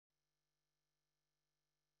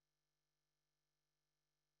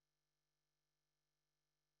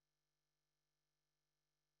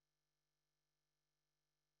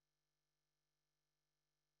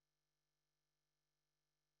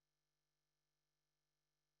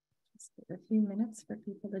Just give a few minutes for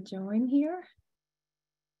people to join here.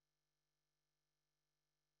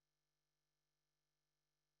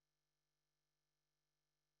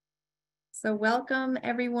 So welcome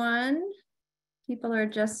everyone. People are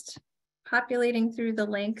just populating through the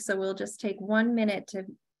link, so we'll just take 1 minute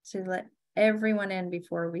to let everyone in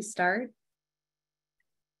before we start.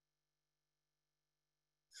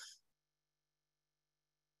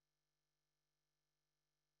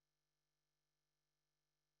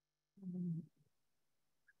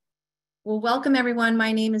 Well, welcome everyone.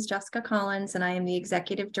 My name is Jessica Collins, and I am the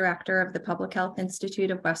Executive Director of the Public Health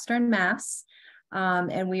Institute of Western Mass.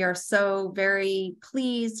 And we are so very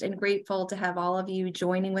pleased and grateful to have all of you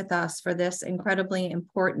joining with us for this incredibly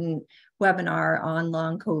important webinar on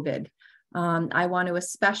long COVID. I want to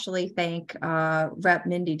especially thank Rep.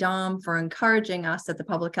 Mindy Domb for encouraging us at the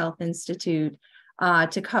Public Health Institute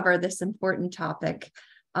to cover this important topic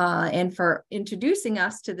and for introducing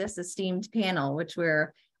us to this esteemed panel, which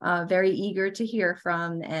we're very eager to hear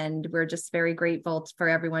from, and we're just very grateful for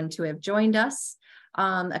everyone to have joined us.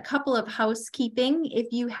 A couple of housekeeping. If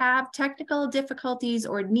you have technical difficulties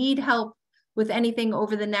or need help with anything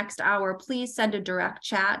over the next hour, please send a direct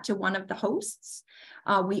chat to one of the hosts.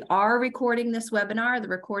 We are recording this webinar. The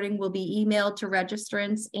recording will be emailed to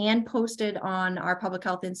registrants and posted on our Public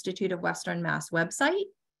Health Institute of Western Mass website.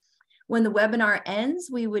 When the webinar ends,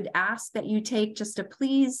 we would ask that you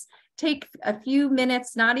please take a few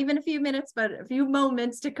minutes, not even a few minutes, but a few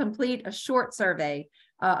moments to complete a short survey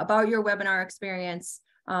about your webinar experience,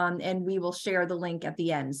 and we will share the link at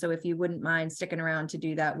the end. So if you wouldn't mind sticking around to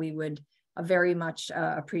do that, we would very much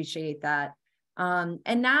appreciate that.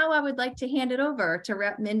 And now I would like to hand it over to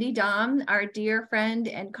Rep. Mindy Domb, our dear friend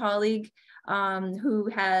and colleague, who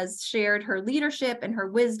has shared her leadership and her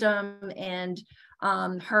wisdom and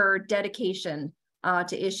her dedication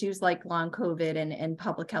to issues like long COVID and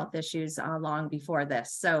public health issues long before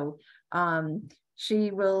this. So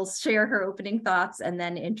she will share her opening thoughts and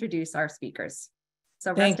then introduce our speakers.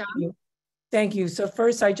 So thank you. Thank you. So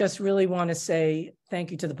first, I just really want to say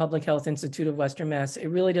thank you to the Public Health Institute of Western Mass. It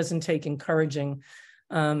really doesn't take encouraging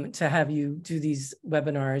to have you do these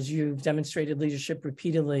webinars. You've demonstrated leadership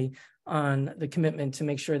repeatedly on the commitment to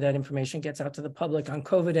make sure that information gets out to the public on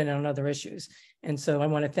COVID and on other issues. And so I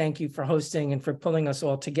want to thank you for hosting and for pulling us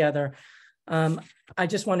all together. I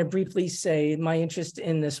just want to briefly say my interest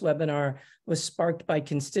in this webinar was sparked by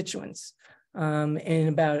constituents. In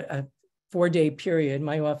about a 4-day period,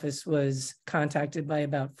 my office was contacted by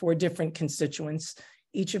about 4 different constituents,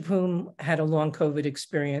 each of whom had a long COVID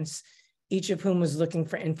experience, each of whom was looking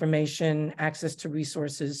for information, access to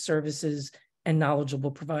resources, services, and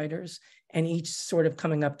knowledgeable providers, and each sort of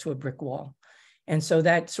coming up to a brick wall. And so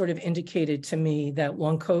that sort of indicated to me that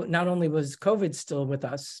long COVID, not only was COVID still with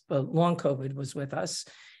us, but long COVID was with us.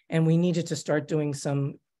 And we needed to start doing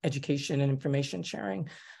some education and information sharing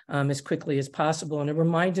as quickly as possible. And it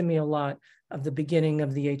reminded me a lot of the beginning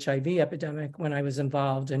of the HIV epidemic when I was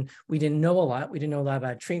involved. And we didn't know a lot. We didn't know a lot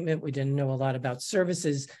about treatment. We didn't know a lot about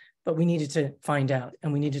services, but we needed to find out,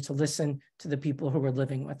 and we needed to listen to the people who were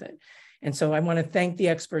living with it. And so I want to thank the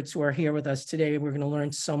experts who are here with us today. We're going to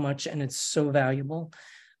learn so much, and it's so valuable.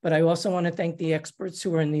 But I also want to thank the experts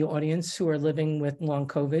who are in the audience who are living with long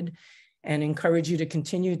COVID, and encourage you to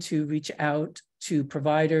continue to reach out to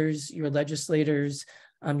providers, your legislators,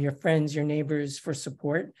 your friends, your neighbors for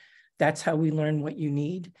support. That's how we learn what you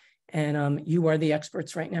need. And you are the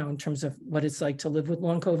experts right now in terms of what it's like to live with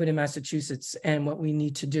long COVID in Massachusetts and what we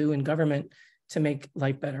need to do in government to make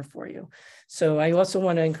life better for you. So I also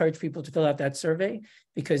want to encourage people to fill out that survey,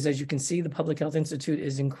 because as you can see, the Public Health Institute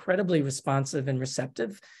is incredibly responsive and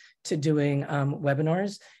receptive to doing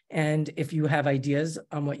webinars. And if you have ideas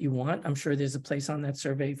on what you want, I'm sure there's a place on that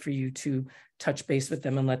survey for you to touch base with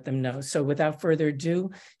them and let them know. So without further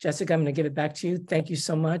ado, Jessica, I'm going to give it back to you. Thank you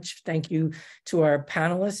so much. Thank you to our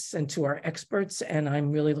panelists and to our experts. And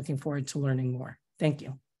I'm really looking forward to learning more. Thank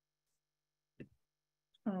you.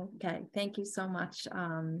 Okay, thank you so much,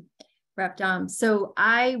 Rep. Domb. So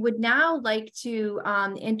I would now like to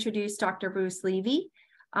introduce Dr. Bruce Levy,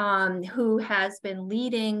 who has been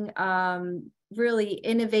leading really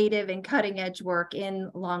innovative and cutting edge work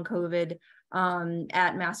in long COVID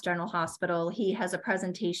at Mass General Hospital. He has a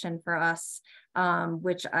presentation for us,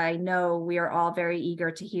 which I know we are all very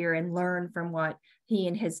eager to hear and learn from what he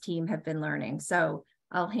and his team have been learning. So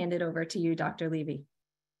I'll hand it over to you, Dr. Levy.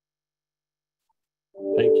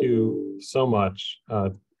 Thank you so much,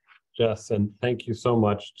 Jess, and thank you so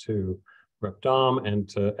much to Rep. Domb and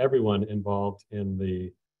to everyone involved in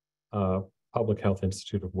the Public Health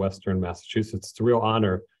Institute of Western Massachusetts. It's a real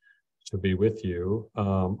honor to be with you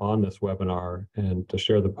on this webinar and to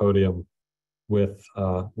share the podium with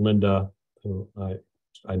Linda, who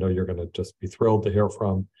I know you're going to just be thrilled to hear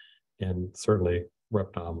from, and certainly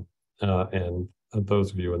Rep. Domb and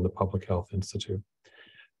those of you in the Public Health Institute.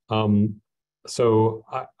 So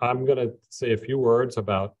I'm going to say a few words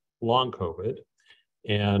about long COVID,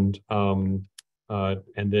 and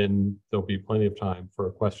then there'll be plenty of time for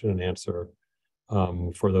a question and answer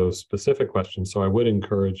for those specific questions. So I would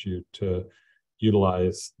encourage you to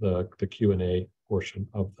utilize the Q&A portion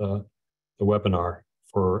of the webinar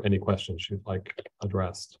for any questions you'd like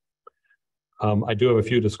addressed. I do have a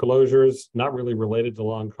few disclosures, not really related to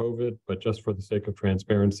long COVID, but just for the sake of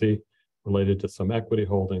transparency, related to some equity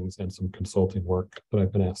holdings and some consulting work that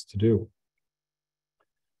I've been asked to do.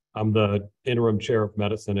 I'm the interim chair of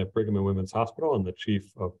medicine at Brigham and Women's Hospital and the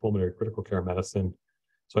chief of pulmonary critical care medicine.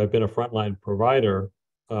 So I've been a frontline provider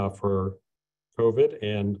for COVID,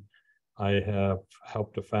 and I have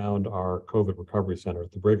helped to found our COVID recovery center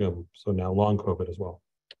at the Brigham, so now long COVID as well.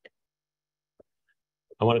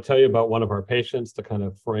 I want to tell you about one of our patients to kind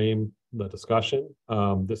of frame the discussion.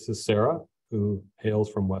 This is Sarah, who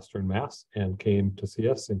hails from Western Mass and came to see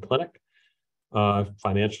us in clinic.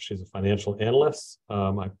 She's a financial analyst.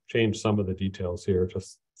 I've changed some of the details here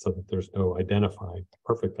just so that there's no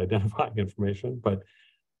perfect identifying information, but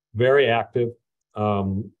very active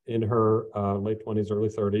in her late 20s, early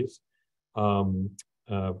 30s.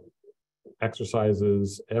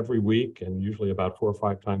 Exercises every week and usually about 4 or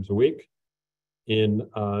 5 times a week. In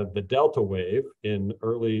the Delta wave in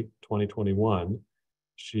early 2021,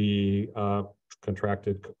 she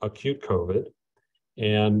contracted acute COVID,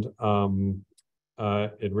 and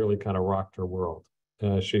it really kind of rocked her world.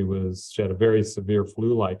 She had a very severe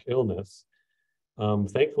flu-like illness.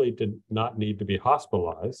 Thankfully, did not need to be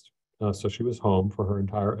hospitalized, so she was home for her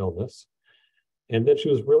entire illness. And then she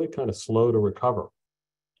was really kind of slow to recover.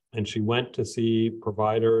 And she went to see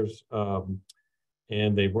providers,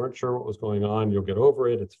 and they weren't sure what was going on. You'll get over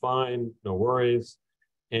it. It's fine. No worries.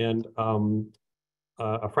 And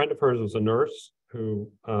a friend of hers was a nurse who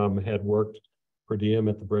had worked per diem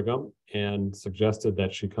at the Brigham and suggested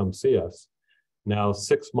that she come see us. Now,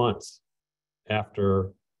 6 months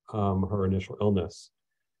after her initial illness.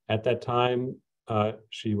 At that time,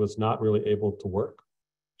 she was not really able to work.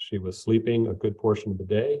 She was sleeping a good portion of the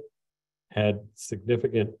day, had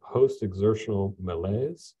significant post-exertional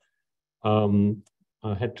malaise,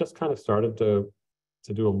 had just kind of started to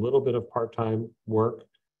do a little bit of part-time work,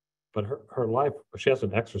 but her life, she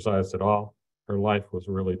hasn't exercised at all. Her life was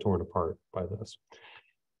really torn apart by this.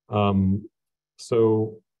 I'll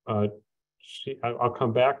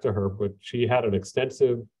come back to her, but she had an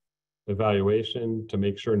extensive evaluation to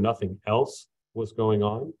make sure nothing else was going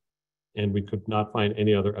on, and we could not find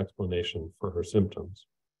any other explanation for her symptoms.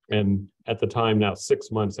 And at the time, now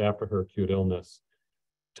 6 months after her acute illness,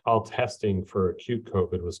 all testing for acute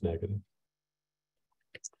COVID was negative.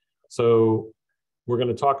 So we're going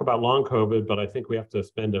to talk about long COVID, but I think we have to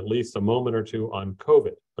spend at least a moment or two on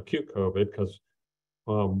COVID, acute COVID, because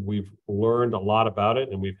we've learned a lot about it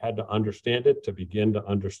and we've had to understand it to begin to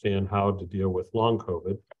understand how to deal with long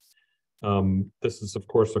COVID. This is, of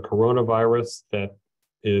course, a coronavirus that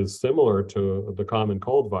is similar to the common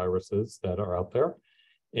cold viruses that are out there.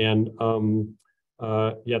 And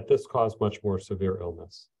yet this caused much more severe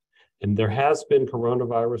illness. And there has been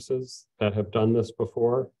coronaviruses that have done this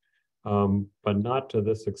before, but not to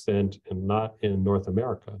this extent and not in North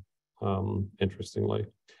America, interestingly.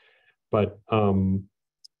 But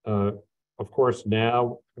of course,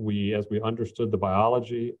 now as we understood the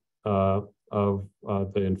biology of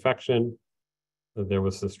the infection, there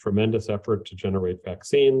was this tremendous effort to generate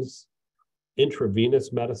vaccines,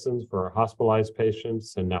 intravenous medicines for our hospitalized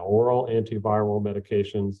patients, and now oral antiviral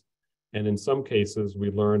medications. And in some cases,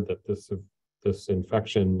 we learned that this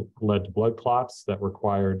infection led to blood clots that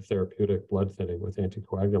required therapeutic blood thinning with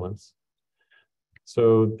anticoagulants.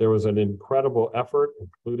 So there was an incredible effort,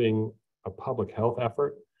 including a public health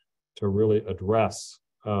effort, to really address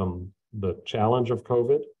the challenge of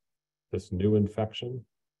COVID, this new infection,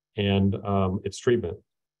 and its treatment.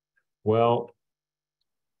 Well,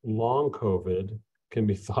 long COVID can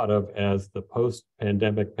be thought of as the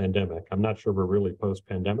post-pandemic pandemic. I'm not sure we're really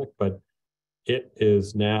post-pandemic, but it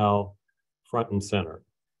is now front and center.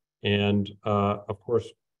 And of course,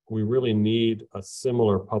 we really need a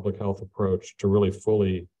similar public health approach to really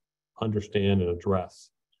fully understand and address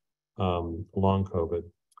long COVID.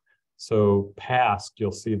 So PASC,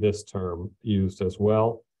 you'll see this term used as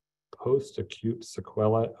well, post-acute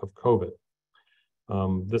sequelae of COVID.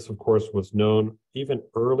 This, of course, was known even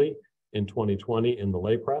early in 2020 in the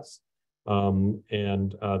lay press,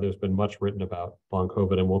 There's been much written about long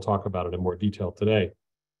COVID, and we'll talk about it in more detail today.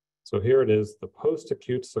 So here it is, the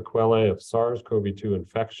post-acute sequelae of SARS-CoV-2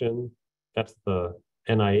 infection. That's the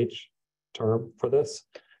NIH term for this.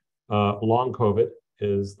 Long COVID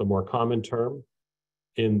is the more common term.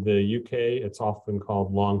 In the UK, it's often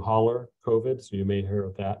called long hauler COVID, so you may hear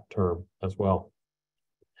of that term as well.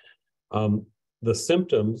 The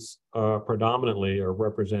symptoms predominantly are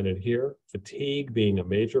represented here, fatigue being a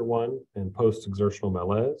major one, and post-exertional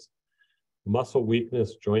malaise, muscle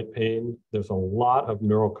weakness, joint pain. There's a lot of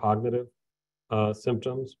neurocognitive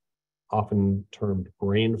symptoms, often termed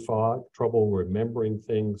brain fog, trouble remembering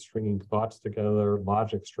things, stringing thoughts together,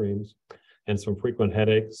 logic streams, and some frequent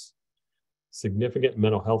headaches, significant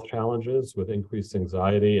mental health challenges with increased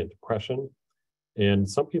anxiety and depression. And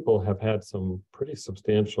some people have had some pretty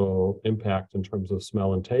substantial impact in terms of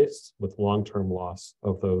smell and taste with long-term loss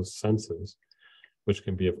of those senses, which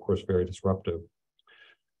can be, of course, very disruptive.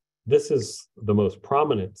 This is the most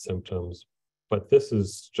prominent symptoms, but this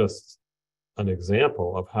is just an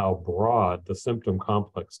example of how broad the symptom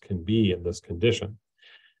complex can be in this condition.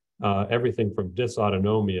 Everything from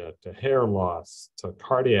dysautonomia to hair loss to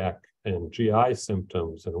cardiac and GI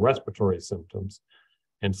symptoms and respiratory symptoms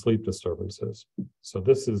and sleep disturbances. So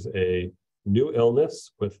this is a new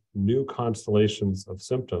illness with new constellations of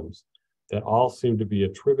symptoms that all seem to be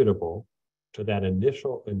attributable to that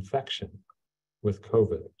initial infection with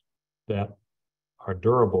COVID that are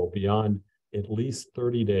durable beyond at least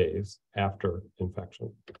 30 days after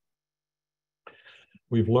infection.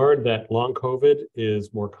 We've learned that long COVID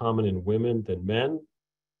is more common in women than men,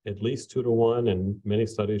 at least 2 to 1, and many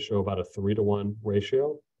studies show about a 3 to 1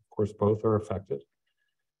 ratio. Of course, both are affected.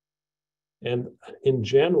 And in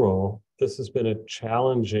general, this has been a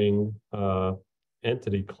challenging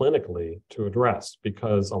entity clinically to address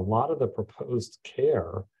because a lot of the proposed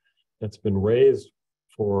care that's been raised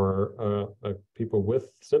for people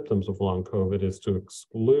with symptoms of long COVID is to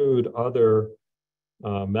exclude other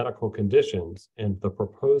medical conditions. And the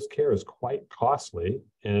proposed care is quite costly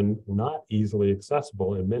and not easily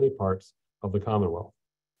accessible in many parts of the Commonwealth.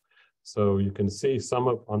 So you can see some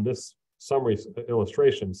of, on this summary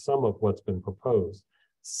illustration, some of what's been proposed: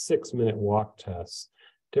 6-minute walk tests,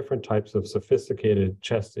 different types of sophisticated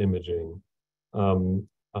chest imaging,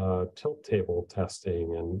 tilt table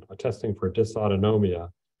testing, and testing for dysautonomia,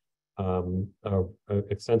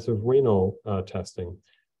 extensive renal testing.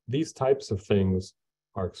 These types of things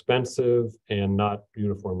are expensive and not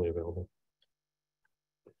uniformly available.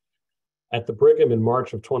 At the Brigham in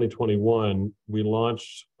March of 2021, we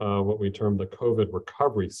launched what we termed the COVID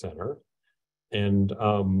Recovery Center. And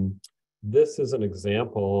this is an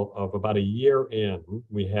example of about a year in,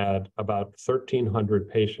 we had about 1,300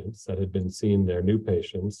 patients that had been seen there, new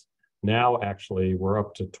patients. Now, actually, we're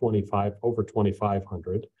up to over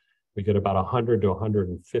 2,500. We get about 100 to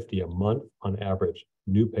 150 a month on average,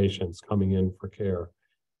 new patients coming in for care.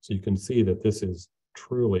 So you can see that this is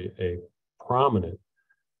truly a prominent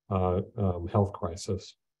health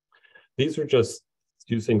crisis. These are just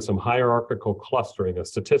using some hierarchical clustering, a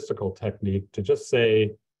statistical technique to just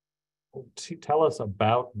say, to tell us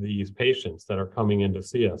about these patients that are coming in to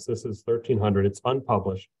see us. This is 1,300, it's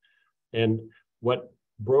unpublished. And what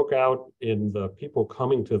broke out in the people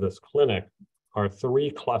coming to this clinic are 3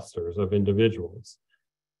 clusters of individuals.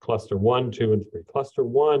 Cluster 1, 2, and 3. Cluster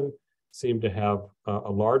 1 seemed to have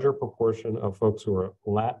a larger proportion of folks who were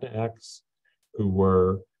Latinx, who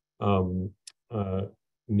were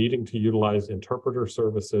needing to utilize interpreter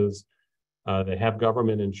services. They have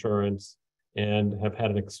government insurance and have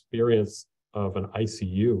had an experience of an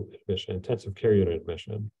ICU admission, intensive care unit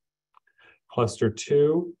admission. Cluster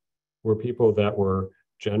 2 were people that were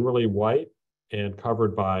generally white and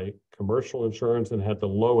covered by commercial insurance and had the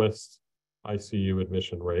lowest ICU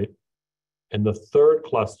admission rate. And the third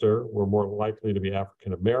cluster were more likely to be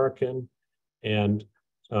African American and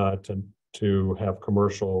to have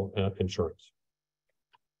commercial insurance.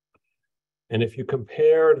 And if you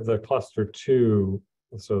compared the cluster 2,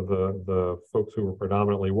 so the folks who were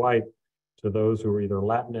predominantly white, to those who were either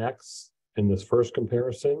Latinx in this first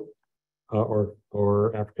comparison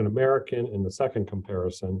or African American in the second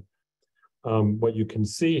comparison, what you can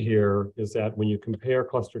see here is that when you compare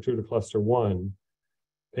cluster 2 to cluster 1,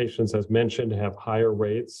 patients, as mentioned, have higher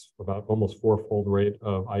rates, about almost 4-fold rate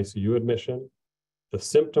of ICU admission. The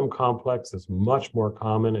symptom complex is much more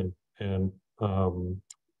common and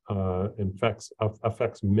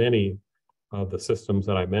affects many of the systems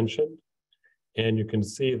that I mentioned. And you can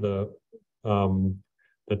see that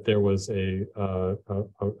there was a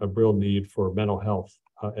real need for mental health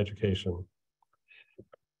education.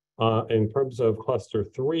 In terms of cluster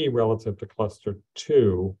 3 relative to cluster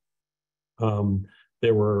 2,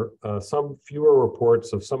 there were some fewer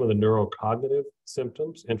reports of some of the neurocognitive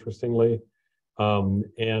symptoms, interestingly,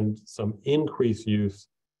 and some increased use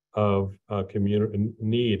of community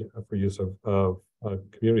need for use of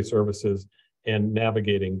community services and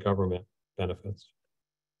navigating government benefits.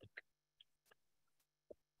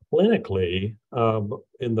 Clinically,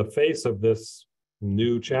 in the face of this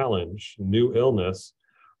new challenge, new illness,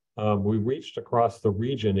 we reached across the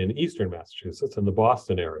region in Eastern Massachusetts, in the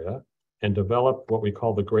Boston area, and developed what we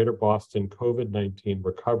call the Greater Boston COVID-19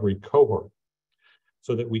 Recovery Cohort,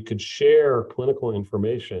 so that we could share clinical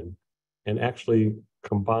information and actually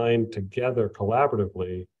combine together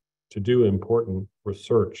collaboratively to do important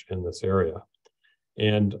research in this area.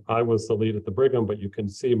 And I was the lead at the Brigham, but you can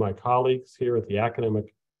see my colleagues here at the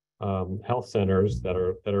academic health centers that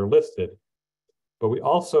are listed. But we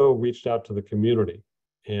also reached out to the community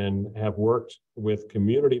and have worked with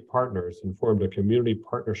community partners and formed a community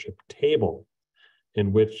partnership table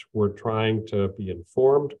in which we're trying to be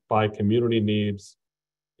informed by community needs.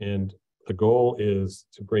 And the goal is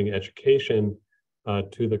to bring education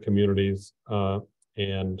to the communities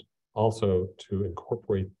and also to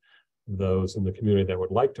incorporate those in the community that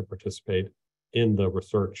would like to participate in the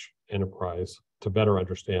research enterprise to better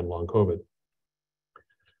understand long COVID.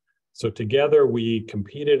 So together we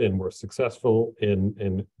competed and were successful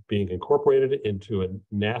in being incorporated into a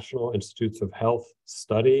National Institutes of Health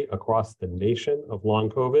study across the nation of long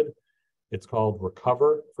COVID. It's called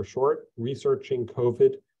RECOVER for short, Researching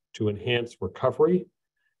COVID to Enhance Recovery.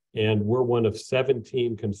 And we're one of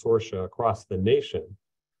 17 consortia across the nation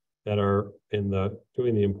that are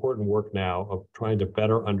doing the important work now of trying to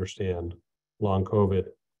better understand long COVID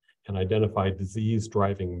and identify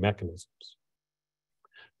disease-driving mechanisms.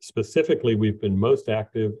 Specifically, we've been most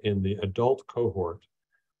active in the adult cohort.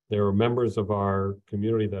 There are members of our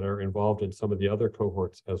community that are involved in some of the other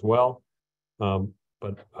cohorts as well,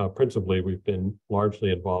 but principally we've been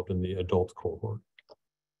largely involved in the adult cohort.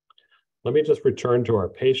 Let me just return to our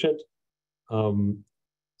patient.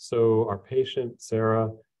 So our patient,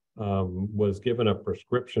 Sarah, was given a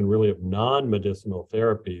prescription really of non-medicinal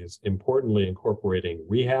therapies, importantly incorporating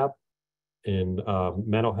rehab and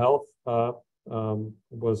mental health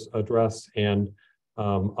was addressed, and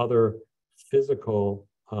other physical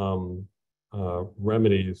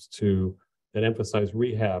remedies that emphasize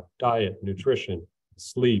rehab, diet, nutrition,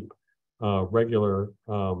 sleep, regular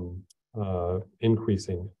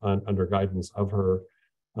increasing under guidance of her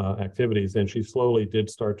activities. And she slowly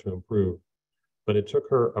did start to improve, but it took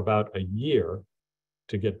her about a year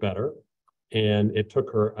to get better. And it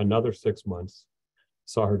took her another 6 months.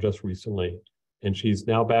 Saw her just recently, and she's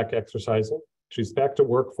now back exercising. She's back to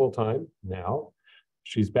work full time now.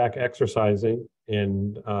 She's back exercising,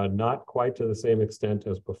 and not quite to the same extent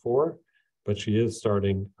as before, but she is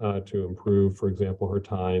starting to improve, for example, her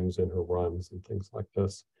times and her runs and things like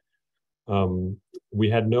this. We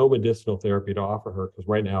had no medicinal therapy to offer her because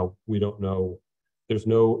right now we don't know, there's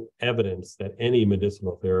no evidence that any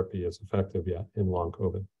medicinal therapy is effective yet in long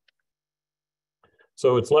COVID.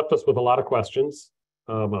 So it's left us with a lot of questions.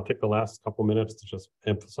 I'll take the last couple minutes to just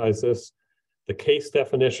emphasize this. The case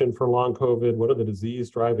definition for long COVID, what are the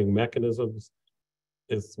disease-driving mechanisms?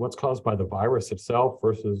 Is what's caused by the virus itself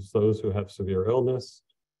versus those who have severe illness?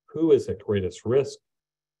 Who is at greatest risk?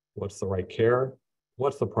 What's the right care?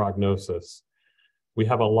 What's the prognosis? We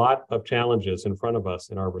have a lot of challenges in front of us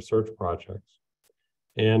in our research projects.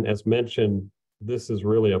 And as mentioned, this is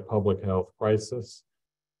really a public health crisis.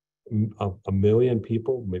 A million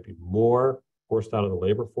people, maybe more, forced out of the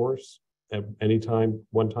labor force at any time,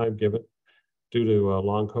 one time given, due to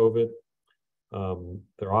long COVID.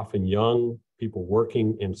 They're often young people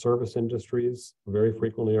working in service industries, very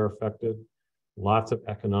frequently are affected. Lots of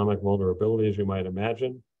economic vulnerability, as you might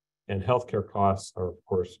imagine. And healthcare costs are, of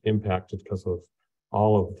course, impacted because of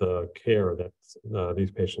all of the care that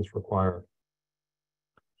these patients require.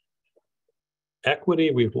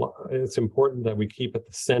 Equity, it's important that we keep at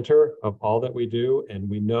the center of all that we do. And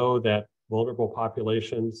we know that vulnerable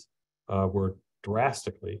populations were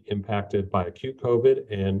drastically impacted by acute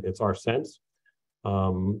COVID, and it's our sense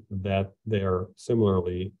that they're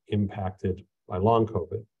similarly impacted by long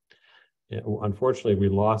COVID. And unfortunately, we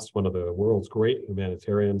lost one of the world's great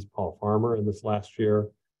humanitarians, Paul Farmer, in this last year,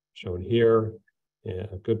 shown here, and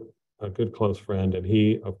a good close friend. And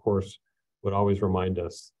he, of course, would always remind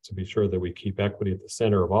us to be sure that we keep equity at the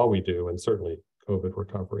center of all we do, and certainly COVID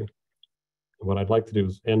recovery. And what I'd like to do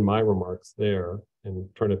is end my remarks there and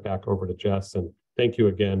turn it back over to Jess. And thank you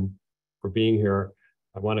again for being here.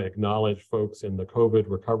 I want to acknowledge folks in the COVID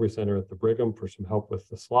Recovery Center at the Brigham for some help with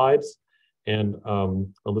the slides, and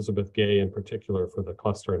Elizabeth Gay in particular for the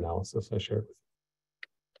cluster analysis I shared with you.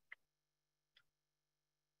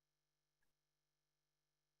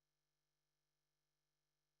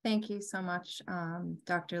 Thank you so much,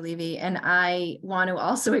 Dr. Levy. And I want to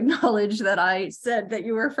also acknowledge that I said that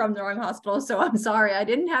you were from the wrong hospital. So I'm sorry, I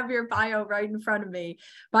didn't have your bio right in front of me,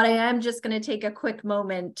 but I am just going to take a quick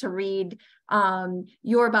moment to read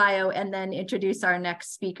your bio and then introduce our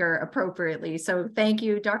next speaker appropriately. So thank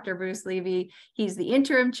you, Dr. Bruce Levy. He's the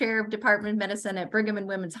interim chair of Department of Medicine at Brigham and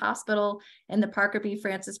Women's Hospital and the Parker B.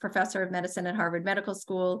 Francis Professor of Medicine at Harvard Medical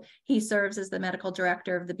School. He serves as the medical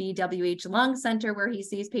director of the BWH Lung Center, where he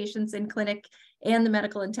sees patients in clinic, and the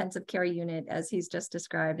medical intensive care unit, as he's just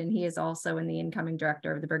described. And he is also in the incoming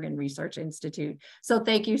director of the Brigham Research Institute. So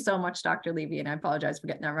thank you so much, Dr. Levy, and I apologize for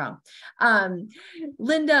getting that wrong.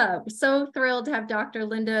 Linda, so thrilled to have Dr.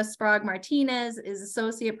 Linda Sprague Martinez, is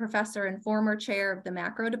associate professor and former chair of the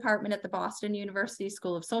macro department at the Boston University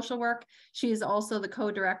School of Social Work. She is also the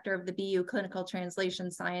co-director of the BU Clinical Translation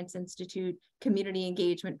Science Institute Community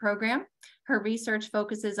Engagement Program. Her research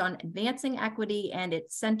focuses on advancing equity, and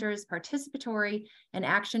it centers participatory and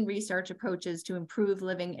action research approaches to improve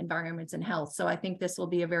living environments and health. So I think this will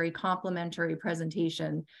be a very complementary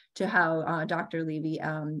presentation to how Dr. Levy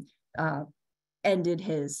ended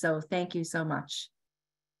his. So thank you so much.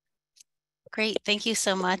 Great. Thank you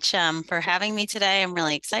so much for having me today. I'm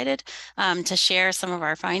really excited to share some of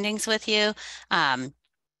our findings with you. I'm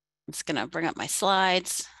just going to bring up my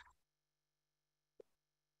slides.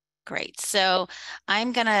 Great. So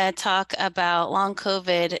I'm going to talk about long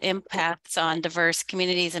COVID impacts on diverse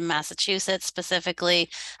communities in Massachusetts, specifically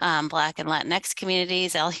Black and Latinx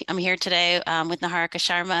communities. I'm here today with Niharika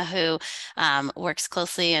Sharma, who works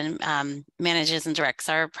closely and manages and directs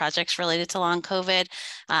our projects related to long COVID.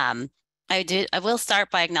 I will start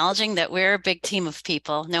by acknowledging that we're a big team of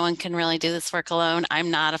people. No one can really do this work alone. I'm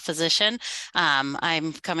not a physician.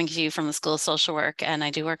 I'm coming to you from the School of Social Work, and I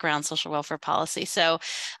do work around social welfare policy. So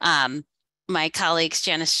my colleagues,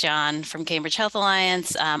 Janice John from Cambridge Health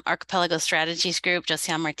Alliance, Archipelago Strategies Group,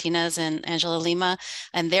 Josiane Martinez and Angela Lima,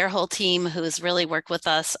 and their whole team who's really worked with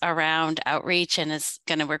us around outreach and is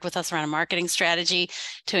going to work with us around a marketing strategy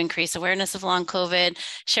to increase awareness of long COVID.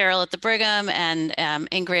 Cheryl at the Brigham and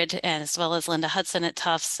Ingrid, and as well as Linda Hudson at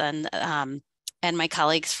Tufts, and my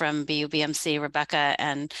colleagues from BUBMC, Rebecca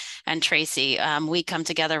and Tracy. We come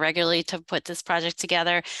together regularly to put this project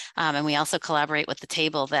together, and we also collaborate with the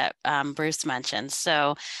table that Bruce mentioned.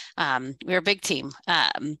 So we're a big team.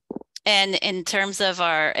 And in terms of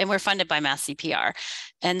and we're funded by Mass CPR.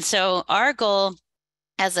 And so our goal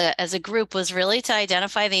as a group was really to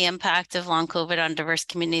identify the impact of long COVID on diverse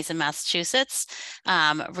communities in Massachusetts,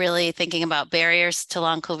 really thinking about barriers to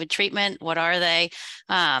long COVID treatment. What are they?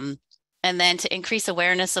 And then to increase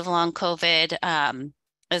awareness of long COVID,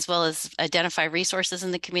 as well as identify resources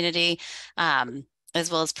in the community, as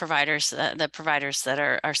well as providers, the providers that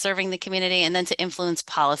are serving the community, and then to influence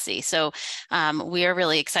policy. So we are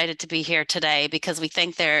really excited to be here today because we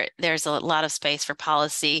think there's a lot of space for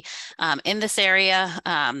policy in this area.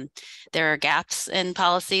 There are gaps in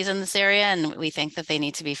policies in this area, and we think that they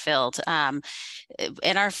need to be filled.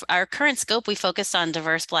 In our current scope, we focused on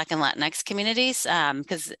diverse Black and Latinx communities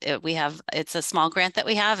because it's a small grant that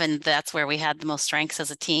we have, and that's where we had the most strengths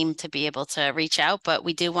as a team to be able to reach out. But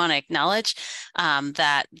we do want to acknowledge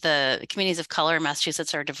that the communities of color in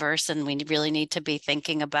Massachusetts are diverse, and we really need to be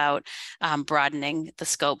thinking about broadening the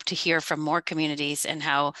scope to hear from more communities and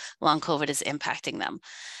how long COVID is impacting them.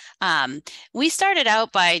 We started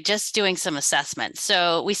out by just doing some assessments.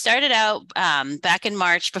 So we started out back in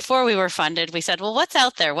March before we were funded. We said, well, what's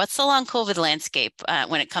out there? What's the long COVID landscape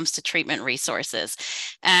when it comes to treatment resources?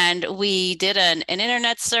 And we did an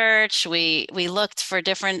internet search. We looked for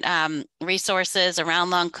different resources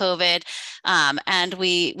around long COVID. And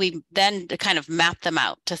we then kind of mapped them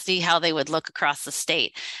out to see how they would look across the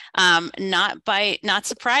state. Not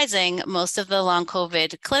surprising, most of the long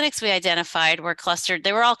COVID clinics we identified were clustered.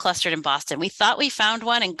 They were all clustered in Boston. We thought we found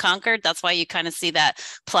one in Concord. That's why you kind of see that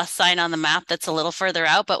plus sign on the map that's a little further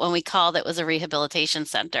out. But when we called, it was a rehabilitation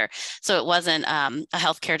center. So it wasn't a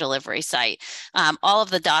healthcare delivery site. All of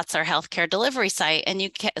the dots are healthcare delivery sites, and you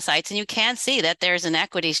can see that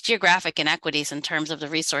there's geographic inequities in terms of the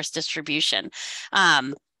resource distribution.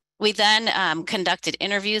 We then conducted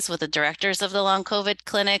interviews with the directors of the long COVID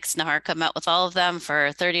clinics. Naharka met with all of them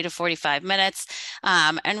for 30 to 45 minutes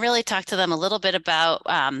and really talked to them a little bit about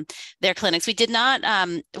their clinics. We did not,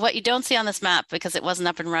 what you don't see on this map because it wasn't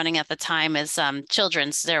up and running at the time is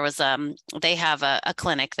children's. There was, they have a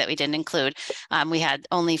clinic that we didn't include. We had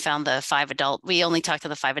only found the 5 adult, we only talked to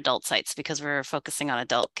the 5 adult sites because we were focusing on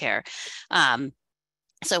adult care.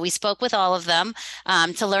 So we spoke with all of them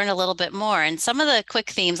to learn a little bit more. And some of the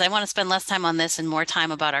quick themes, I want to spend less time on this and more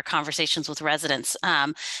time about our conversations with residents.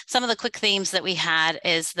 Some of the quick themes that we had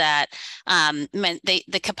is that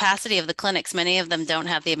the capacity of the clinics, many of them don't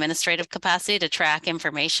have the administrative capacity to track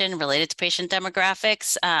information related to patient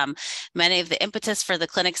demographics. Many of the impetus for the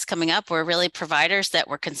clinics coming up were really providers that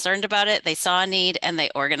were concerned about it. They saw a need and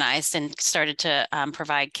they organized and started to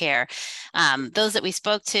provide care. Those that we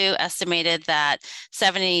spoke to estimated that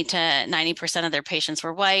 70 to 90% of their patients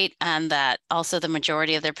were white, and that also the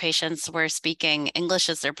majority of their patients were speaking English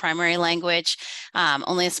as their primary language.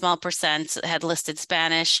 Only a small percent had listed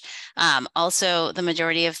Spanish. Also, the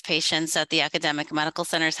majority of patients at the academic medical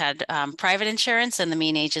centers had private insurance, and the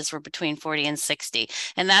mean ages were between 40 and 60.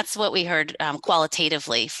 And that's what we heard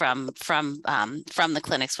qualitatively from the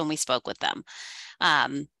clinics when we spoke with them.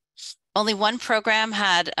 Only one program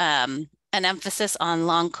had an emphasis on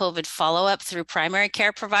long COVID follow-up through primary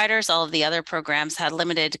care providers. All of the other programs had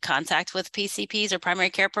limited contact with PCPs or primary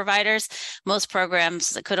care providers. Most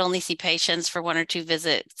programs could only see patients for 1 or 2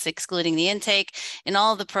 visits, excluding the intake. And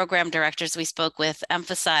all of the program directors we spoke with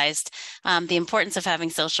emphasized the importance of having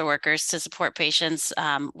social workers to support patients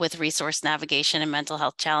with resource navigation and mental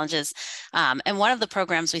health challenges. And one of the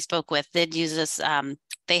programs we spoke with did use this.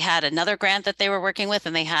 They had another grant that they were working with,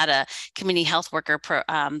 and they had a community health worker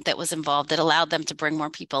that was involved that allowed them to bring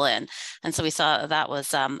more people in. And so we saw that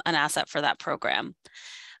was an asset for that program.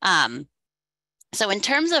 So in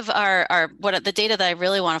terms of the data that I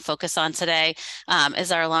really want to focus on today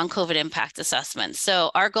is our long COVID impact assessment.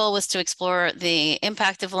 So our goal was to explore the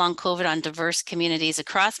impact of long COVID on diverse communities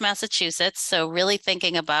across Massachusetts. So really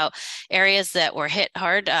thinking about areas that were hit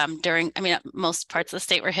hard most parts of the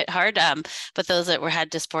state were hit hard, but those that had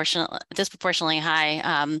disproportionately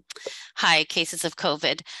high cases of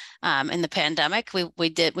COVID in the pandemic. We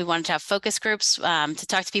wanted to have focus groups to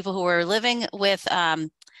talk to people who were living with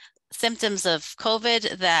symptoms of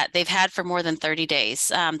COVID that they've had for more than 30 days.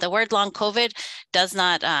 The word long COVID does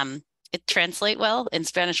not translate well. In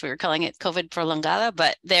Spanish, we were calling it COVID prolongada,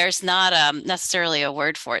 but there's not necessarily a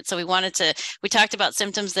word for it. So we talked about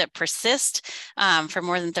symptoms that persist for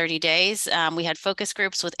more than 30 days. We had focus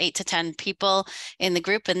groups with 8 to 10 people in the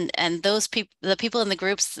group, and the people in the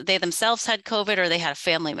groups, they themselves had COVID or they had a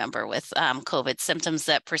family member with COVID symptoms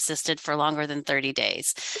that persisted for longer than 30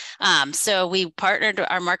 days. So we partnered,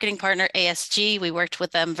 our marketing partner, ASG, we worked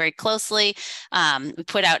with them very closely. We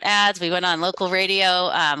put out ads, we went on local radio,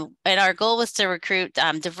 and our goal was to recruit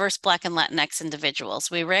diverse Black and Latinx individuals.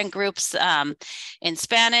 We ran groups in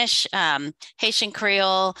Spanish, Haitian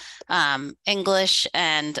Creole, English,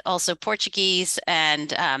 and also Portuguese.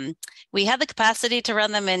 And we had the capacity to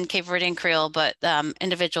run them in Cape Verdean Creole, but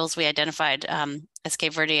individuals we identified as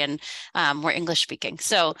Cape Verdean were English speaking.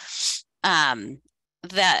 So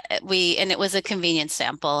it was a convenience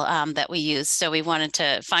sample that we used. So we wanted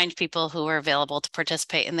to find people who were available to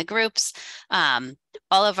participate in the groups.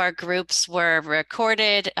 All of our groups were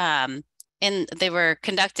recorded they were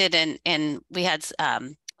conducted and we had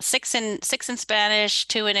 6 in Spanish,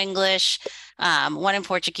 2 in English, 1 in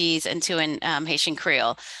Portuguese, and 2 in Haitian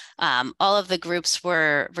Creole. All of the groups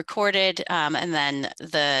were recorded, and then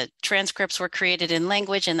the transcripts were created in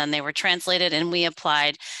language, and then they were translated, and we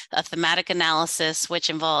applied a thematic analysis, which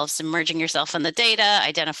involves immersing yourself in the data,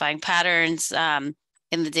 identifying patterns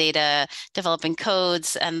in the data, developing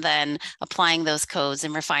codes, and then applying those codes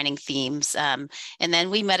and refining themes. And then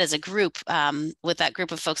we met as a group with that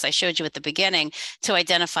group of folks I showed you at the beginning to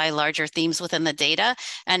identify larger themes within the data.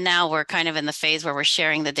 And now we're kind of in the phase where we're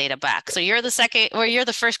sharing the data back. So you're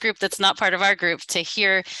the first group that's not part of our group to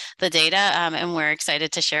hear the data, and we're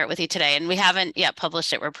excited to share it with you today. And we haven't yet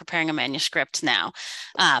published it. We're preparing a manuscript now.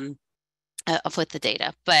 With the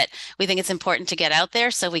data, but we think it's important to get out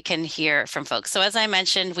there so we can hear from folks. So as I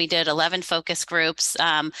mentioned, we did 11 focus groups.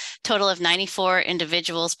 Total of 94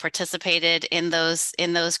 individuals participated in those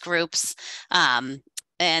groups.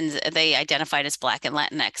 and they identified as Black and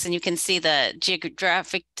Latinx. And you can see the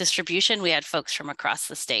geographic distribution. We had folks from across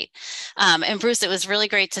the state. And Bruce, it was really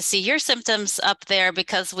great to see your symptoms up there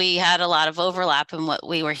because we had a lot of overlap in what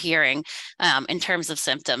we were hearing in terms of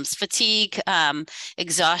symptoms. Fatigue,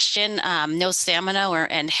 exhaustion, no stamina,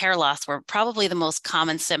 and hair loss were probably the most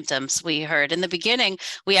common symptoms we heard. In the beginning,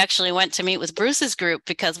 we actually went to meet with Bruce's group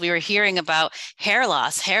because we were hearing about hair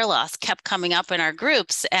loss. Hair loss kept coming up in our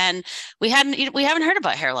groups, and we haven't heard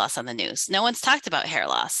about hair loss on the news. No one's talked about hair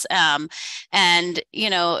loss. And, you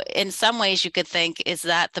know, in some ways you could think, is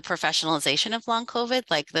that the professionalization of long COVID?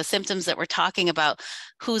 Like the symptoms that we're talking about,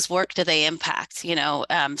 whose work do they impact? You know,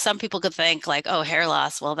 some people could think like, oh, hair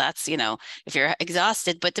loss, well, that's, you know, if you're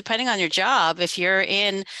exhausted, but depending on your job, if you're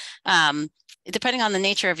in, depending on the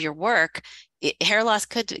nature of your work, hair loss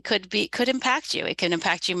could impact you. It can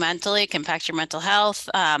impact you mentally. It can impact your mental health.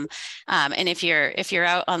 And if you're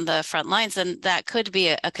out on the front lines, then that could be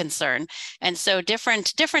a concern. And so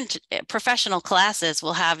different professional classes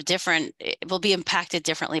will be impacted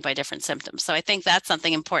differently by different symptoms. So I think that's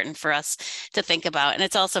something important for us to think about. And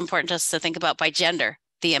it's also important just to think about by gender,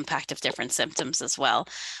 the impact of different symptoms as well.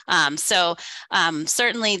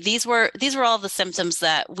 Certainly these were all the symptoms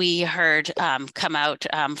that we heard come out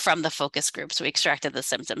from the focus groups. We extracted the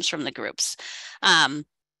symptoms from the groups.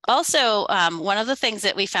 Also, one of the things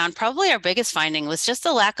that we found, probably our biggest finding, was just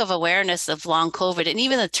the lack of awareness of long COVID and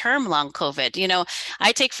even the term long COVID. You know,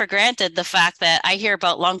 I take for granted the fact that I hear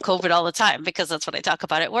about long COVID all the time because that's what I talk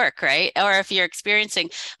about at work, right? Or if you're experiencing,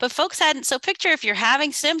 but folks hadn't. So picture if you're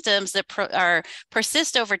having symptoms that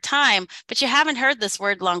persist over time, but you haven't heard this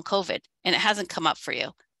word long COVID and it hasn't come up for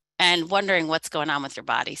you, and wondering what's going on with your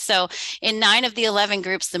body. So in 9 of the 11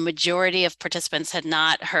 groups, the majority of participants had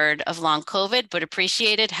not heard of long COVID, but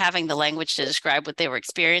appreciated having the language to describe what they were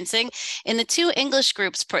experiencing. In the 2 English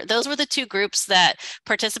groups, those were the 2 groups that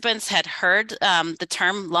participants had heard the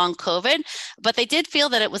term long COVID, but they did feel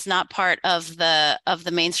that it was not part of the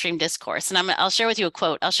mainstream discourse. And I'll share with you a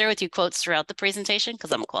quote. I'll share with you quotes throughout the presentation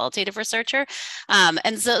because I'm a qualitative researcher.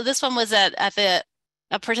 And so this one was a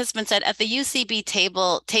participant said at the UCB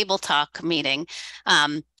table talk meeting,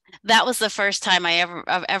 that was the first time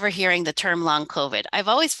I've ever hearing the term long COVID. I've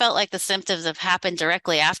always felt like the symptoms have happened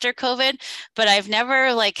directly after COVID, but I've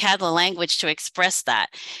never like had the language to express that.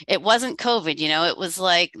 It wasn't COVID, you know, it was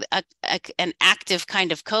like an active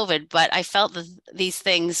kind of COVID, but I felt these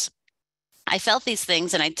things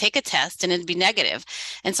and I'd take a test and it'd be negative.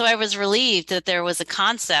 And so I was relieved that there was a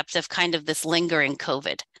concept of kind of this lingering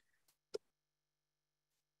COVID.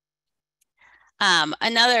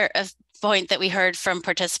 Another point that we heard from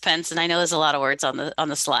participants, and I know there's a lot of words on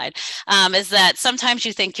the slide, is that sometimes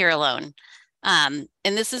you think you're alone. And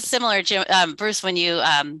this is similar, Jim, Bruce, when you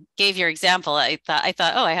gave your example, I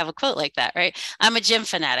thought, oh, I have a quote like that, right? I'm a gym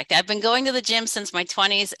fanatic. I've been going to the gym since my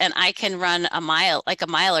 20s, and I can run a mile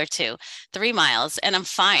or 2, 3 miles, and I'm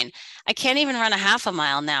fine. I can't even run a half a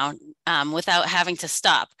mile now without having to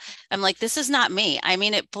stop. I'm like, this is not me. I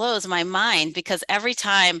mean, it blows my mind because every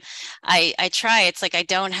time I try, it's like I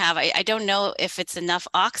don't know if it's enough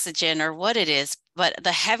oxygen or what it is, but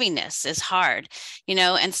the heaviness is hard, you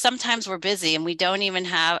know, and sometimes we're busy and we don't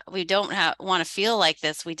want to feel like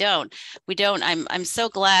this. We don't. I'm so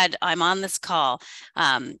glad I'm on this call.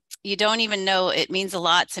 You don't even know, it means a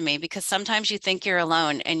lot to me because sometimes you think you're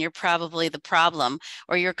alone and you're probably the problem,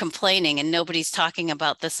 or you're complaining and nobody's talking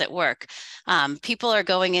about this at work. People are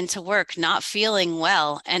going into work not feeling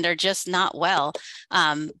well and are just not well.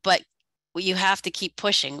 But you have to keep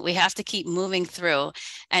pushing. We have to keep moving through,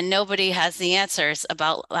 and nobody has the answers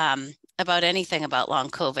about anything about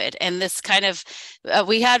long COVID. And this kind of,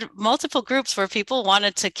 we had multiple groups where people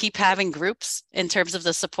wanted to keep having groups in terms of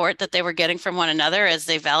the support that they were getting from one another as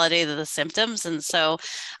they validated the symptoms. And so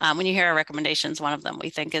when you hear our recommendations, one of them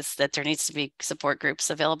we think is that there needs to be support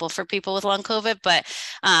groups available for people with long COVID.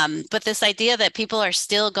 But this idea that people are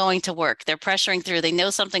still going to work, they're pressuring through, they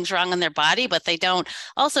know something's wrong in their body, but they don't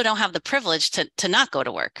have the privilege to not go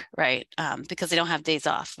to work, right? Because they don't have days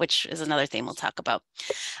off, which is another theme we'll talk about.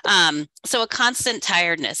 So a constant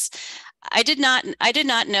tiredness. I did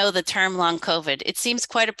not know the term long COVID. It seems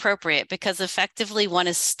quite appropriate because effectively one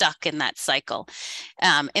is stuck in that cycle.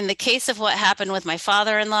 In the case of what happened with my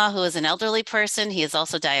father-in-law, who is an elderly person, he is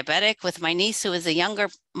also diabetic. With my niece, who is a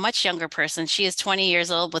much younger person, she is 20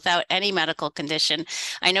 years old without any medical condition.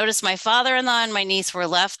 I noticed my father-in-law and my niece were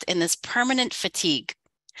left in this permanent fatigue.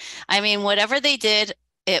 I mean, whatever they did,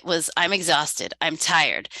 I'm exhausted. I'm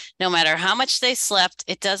tired. No matter how much they slept,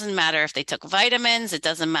 it doesn't matter if they took vitamins. It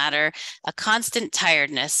doesn't matter. A constant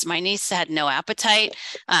tiredness. My niece had no appetite.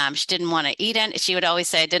 She didn't want to eat, and she would always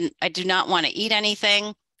say, I do not want to eat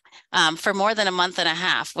anything. For more than a month and a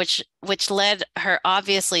half, which led her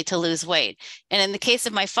obviously to lose weight. And in the case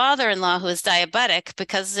of my father-in-law, who is diabetic,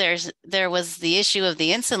 because there was the issue of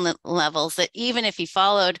the insulin levels, that even if he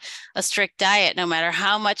followed a strict diet, no matter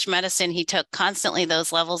how much medicine he took constantly,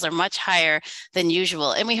 those levels are much higher than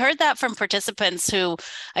usual. And we heard that from participants who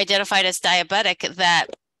identified as diabetic that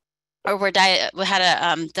or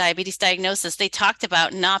had a diabetes diagnosis. They talked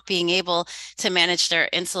about not being able to manage their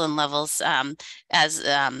insulin levels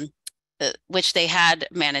as which they had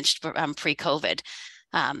managed pre-COVID.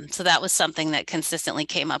 So that was something that consistently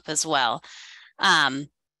came up as well.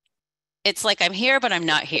 It's like I'm here, but I'm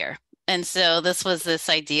not here. And so this was this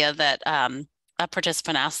idea that a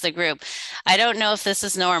participant asked the group, I don't know if this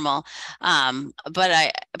is normal, but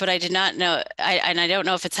I did not know, and I don't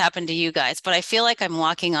know if it's happened to you guys, but I feel like I'm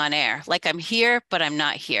walking on air, like I'm here, but I'm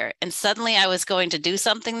not here. And suddenly I was going to do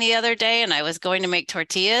something the other day, and I was going to make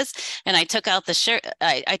tortillas, and I took out the sugar.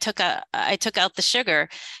 I took out the sugar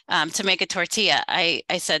to make a tortilla. I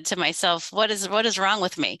said to myself, what is wrong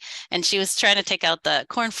with me? And she was trying to take out the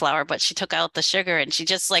corn flour, but she took out the sugar, and she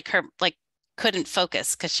just couldn't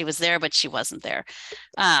focus because she was there, but she wasn't there.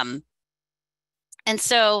 And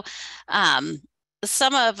so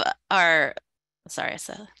some of our, sorry, I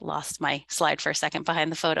lost my slide for a second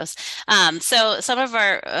behind the photos. So some of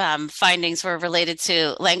our findings were related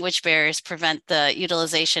to language barriers prevent the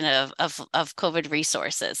utilization of COVID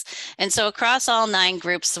resources. And so across all 9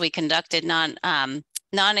 groups we conducted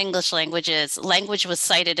non-English languages, language was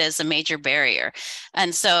cited as a major barrier.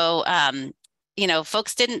 And so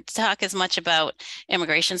folks didn't talk as much about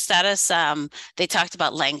immigration status. They talked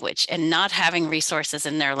about language and not having resources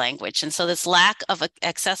in their language. And so this lack of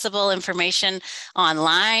accessible information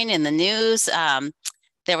online, in the news,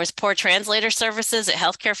 there was poor translator services at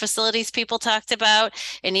healthcare facilities people talked about.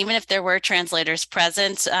 And even if there were translators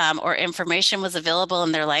present or information was available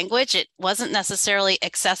in their language, it wasn't necessarily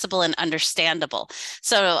accessible and understandable.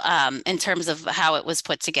 So in terms of how it was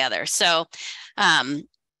put together. So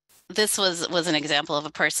this was an example of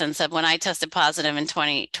a person said, when I tested positive in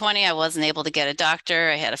 2020, I wasn't able to get a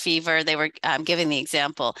doctor. I had a fever. They were giving the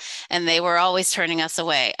example, and they were always turning us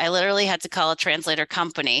away. I literally had to call a translator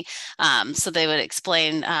company so they would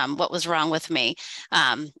explain what was wrong with me.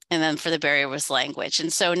 And then for the barrier was language.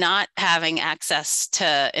 And so not having access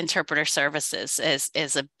to interpreter services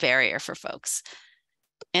is a barrier for folks.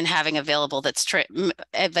 And having available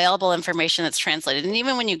information that's translated. And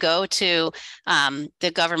even when you go to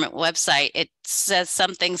the government website, it says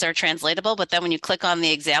some things are translatable, but then when you click on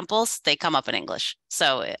the examples, they come up in English.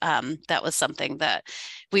 So that was something that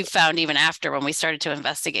we found even after when we started to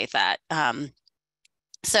investigate that.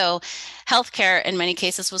 So healthcare in many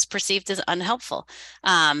cases was perceived as unhelpful.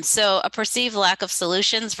 So a perceived lack of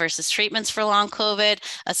solutions versus treatments for long COVID,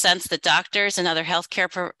 a sense that doctors and other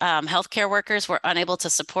healthcare workers were unable to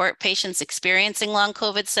support patients experiencing long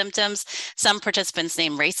COVID symptoms. Some participants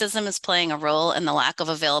named racism as playing a role in the lack of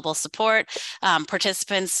available support.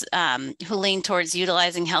 Participants who lean towards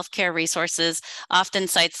utilizing healthcare resources often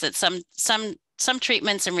cites that some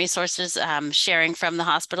treatments and resources sharing from the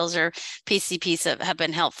hospitals or PCPs have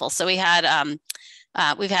been helpful. So we've had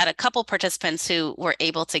a couple participants who were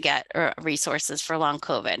able to get resources for long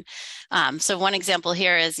COVID. So one example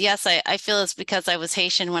here is, yes, I feel it's because I was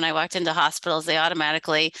Haitian. When I walked into hospitals, they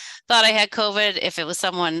automatically thought I had COVID. If it was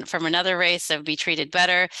someone from another race, I would be treated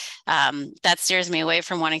better. That steers me away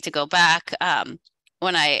from wanting to go back.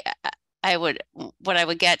 When I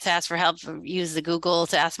would get to ask for help, use the Google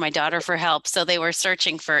to ask my daughter for help. So they were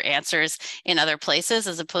searching for answers in other places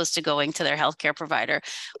as opposed to going to their healthcare provider.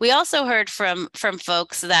 We also heard from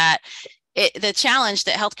folks that the challenge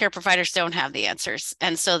that healthcare providers don't have the answers.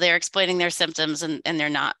 And so they're explaining their symptoms and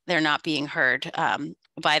they're not being heard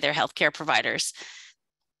by their healthcare providers.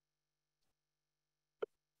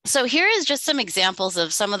 So here is just some examples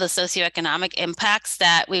of some of the socioeconomic impacts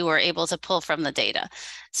that we were able to pull from the data.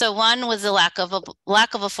 So one was the lack of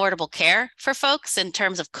affordable care for folks in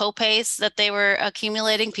terms of copays that they were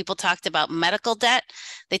accumulating. People talked about medical debt.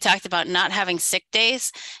 They talked about not having sick days.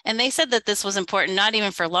 And they said that this was important, not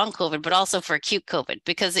even for long COVID, but also for acute COVID,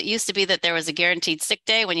 because it used to be that there was a guaranteed sick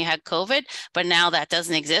day when you had COVID, but now that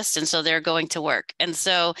doesn't exist. And so they're going to work. And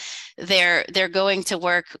so they're going to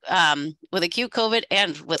work with acute COVID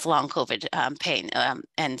and with long COVID pain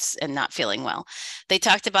and not feeling well. They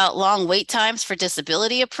talked about long wait times for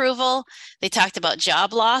disability approval. They talked about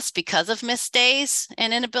job loss because of missed days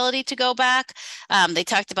and inability to go back. They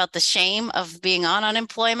talked about the shame of being on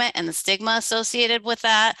unemployment and the stigma associated with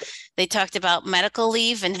that. They talked about medical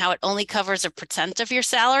leave and how it only covers 1% of your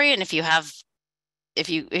salary. And if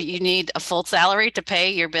you need a full salary to pay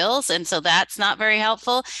your bills. And so that's not very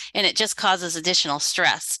helpful. And it just causes additional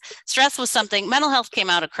stress. Stress was something, mental health came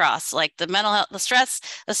out across, like the mental health, the stress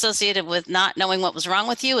associated with not knowing what was wrong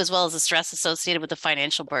with you, as well as the stress associated with the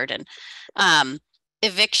financial burden.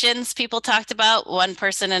 Evictions, people talked about. One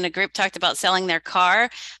person in a group talked about selling their car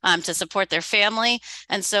to support their family.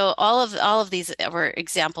 And so all of these were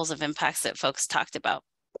examples of impacts that folks talked about.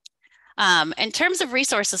 In terms of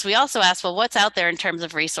resources, we also asked, well, what's out there in terms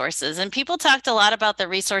of resources? And people talked a lot about the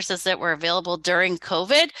resources that were available during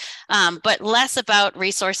COVID, but less about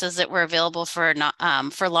resources that were available for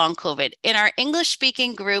long COVID. In our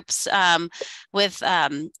English-speaking groups with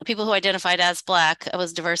people who identified as Black, it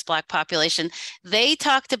was diverse Black population, they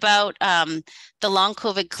talked about the long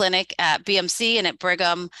COVID clinic at BMC and at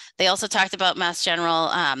Brigham. They also talked about Mass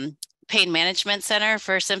General Pain Management Center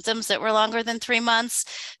for symptoms that were longer than 3 months.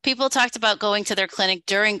 People talked about going to their clinic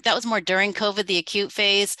that was more during COVID, the acute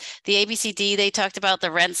phase. The ABCD, they talked about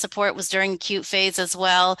the rent support was during acute phase as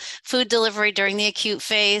well. Food delivery during the acute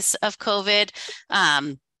phase of COVID.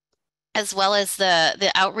 As well as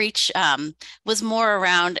the outreach was more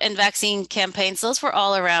around, and vaccine campaigns, those were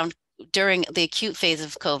all around during the acute phase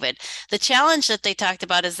of COVID. The challenge that they talked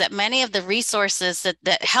about is that many of the resources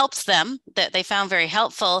that helps them, that they found very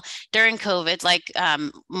helpful during COVID, like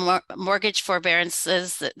mortgage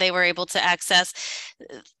forbearances that they were able to access,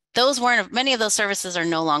 many of those services are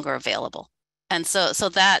no longer available. And so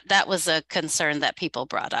that was a concern that people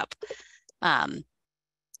brought up. And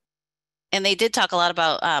they did talk a lot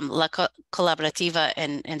about La Colaborativa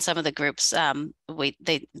in some of the groups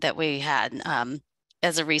that we had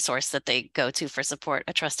as a resource that they go to for support,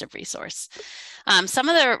 a trusted resource. Some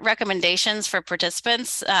of the recommendations for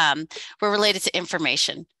participants were related to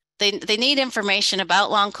information. They need information about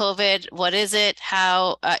long COVID. What is it?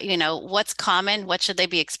 How, what's common? What should they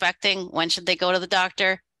be expecting? When should they go to the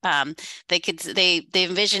doctor? They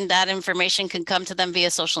envisioned that information can come to them via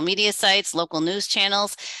social media sites, local news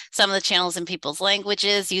channels, some of the channels in people's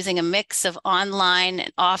languages, using a mix of online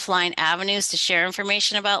and offline avenues to share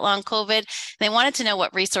information about long COVID. They wanted to know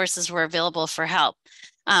what resources were available for help.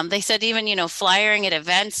 They said even, flyering at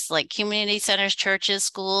events like community centers, churches,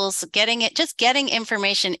 schools, getting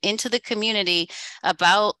information into the community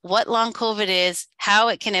about what long COVID is, how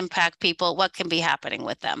it can impact people, what can be happening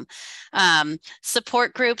with them.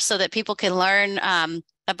 Support groups so that people can learn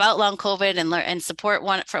about long COVID and support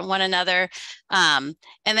one another. And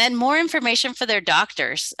then more information for their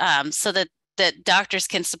doctors so that doctors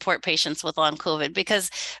can support patients with long COVID,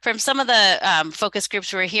 because from some of the focus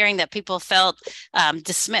groups, we were hearing that people felt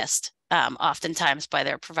dismissed oftentimes by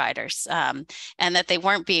their providers, and that they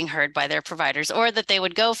weren't being heard by their providers, or that they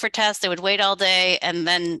would go for tests, they would wait all day, and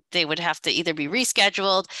then they would have to either be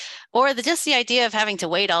rescheduled, or just the idea of having to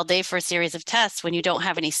wait all day for a series of tests when you don't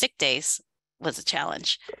have any sick days was a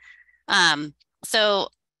challenge. So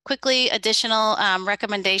quickly, additional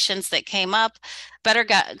recommendations that came up: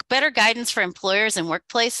 better guidance for employers and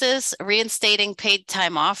workplaces, reinstating paid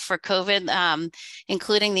time off for COVID,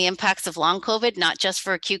 including the impacts of long COVID, not just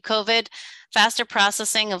for acute COVID, faster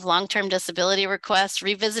processing of long-term disability requests,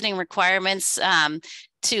 revisiting requirements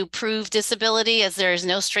to prove disability, as there is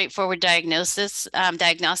no straightforward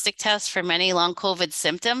diagnostic test for many long COVID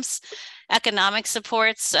symptoms, economic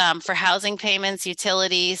supports for housing payments,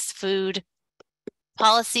 utilities, food,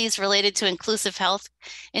 policies related to inclusive health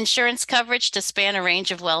insurance coverage to span a range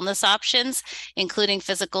of wellness options, including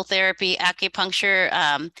physical therapy,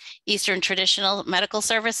 acupuncture, Eastern traditional medical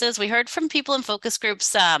services. We heard from people in focus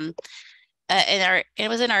groups it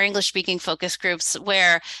was in our English-speaking focus groups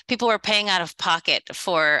where people were paying out of pocket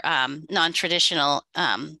for non-traditional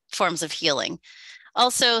forms of healing.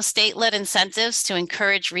 Also, state-led incentives to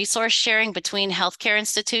encourage resource sharing between healthcare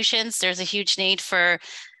institutions. There's a huge need for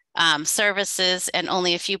services, and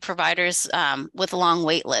only a few providers with long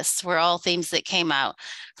wait lists were all themes that came out.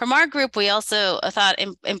 From our group, we also thought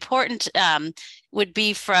important would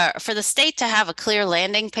be for the state to have a clear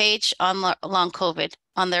landing page on long COVID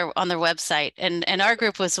on their website, and our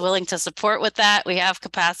group was willing to support with that. We have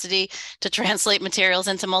capacity to translate materials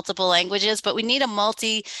into multiple languages, but we need a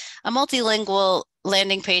multilingual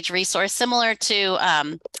landing page resource similar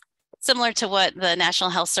to similar to what the National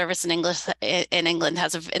Health Service in England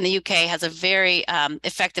has, in the UK has a very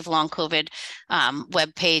effective long COVID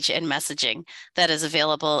web page and messaging that is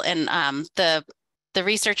available. And the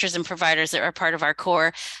researchers and providers that are part of our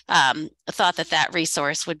core thought that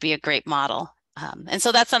resource would be a great model. And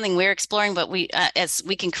so that's something we're exploring, but as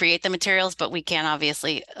we can create the materials, but we can't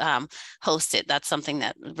obviously host it. That's something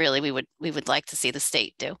that really we would like to see the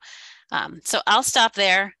state do. So I'll stop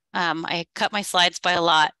there. I cut my slides by a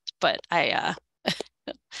lot, but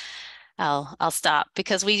I'll stop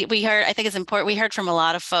because we heard, I think it's important. We heard from a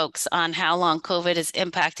lot of folks on how long COVID is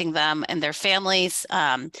impacting them and their families.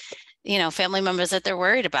 Family members that they're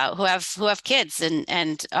worried about who have kids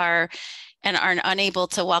and are unable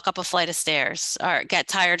to walk up a flight of stairs, or get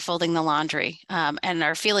tired folding the laundry, and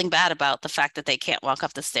are feeling bad about the fact that they can't walk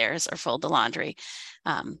up the stairs or fold the laundry.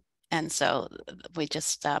 And so we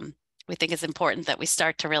just we think it's important that we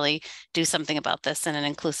start to really do something about this in an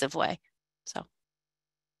inclusive way. So.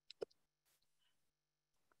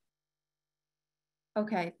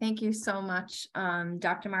 Okay, thank you so much,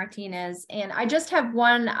 Dr. Martinez. And I just have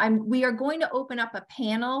we are going to open up a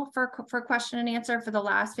panel for question and answer for the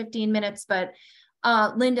last 15 minutes, but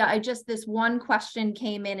Linda, this one question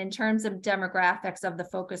came in terms of demographics of the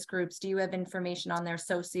focus groups. Do you have information on their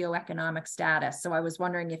socioeconomic status? So I was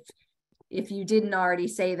wondering if you didn't already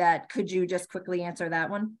say that, could you just quickly answer that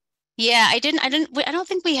one? Yeah, I don't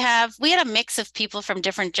think we had a mix of people from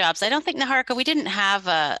different jobs. I don't think, Naharka, we didn't have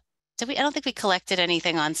I don't think we collected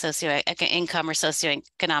anything on income or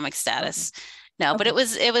socioeconomic status. Okay. No, but it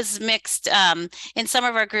was mixed. In some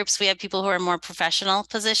of our groups, we have people who are more professional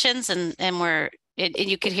positions, and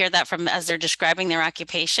you could hear that from as they're describing their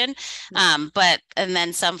occupation. And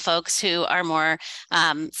then some folks who are more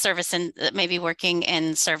service and maybe working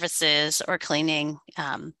in services or cleaning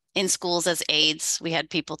in schools as aides. We had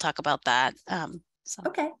people talk about that.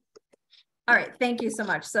 Okay. All right. Thank you so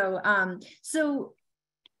much. So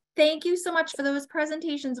thank you so much for those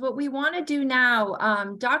presentations. What we want to do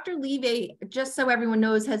now, Dr. Levy, just so everyone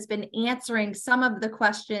knows, has been answering some of the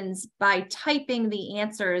questions by typing the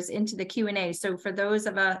answers into the Q&A. So for those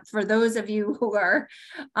of you who are,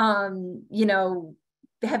 have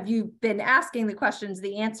you been asking the questions,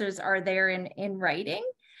 the answers are there in writing.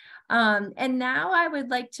 And now I would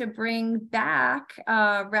like to bring back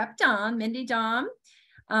Rep. Domb, Mindy Domb.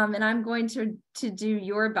 And I'm going to do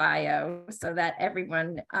your bio so that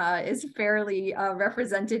everyone is fairly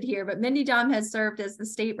represented here. But Mindy Domb has served as the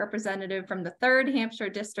state representative from the 3rd Hampshire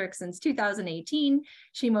District since 2018.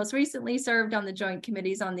 She most recently served on the joint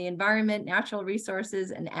committees on the environment, natural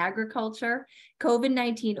resources, and agriculture,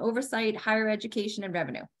 COVID-19 oversight, higher education, and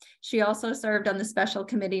revenue. She also served on the special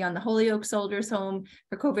committee on the Holyoke Soldiers Home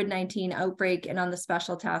for COVID-19 outbreak and on the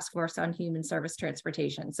special task force on human service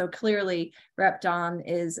transportation. So clearly, Rep. Domb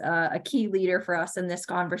is a key leader for us in this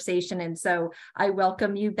conversation. And so I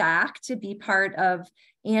welcome you back to be part of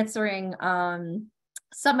answering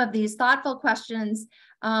some of these thoughtful questions.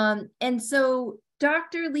 And so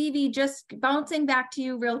Dr. Levy, just bouncing back to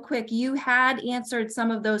you real quick, you had answered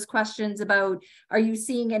some of those questions about, are you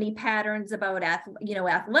seeing any patterns about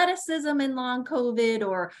athleticism in long COVID,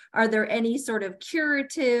 or are there any sort of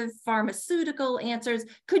curative pharmaceutical answers?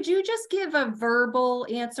 Could you just give a verbal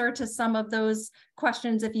answer to some of those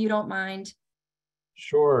questions, if you don't mind?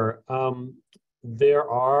 Sure. There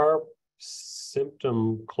are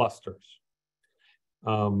symptom clusters,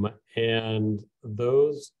 and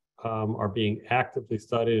those are being actively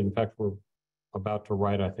studied. In fact, we're about to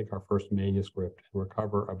write, I think, our first manuscript and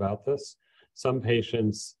recover about this. Some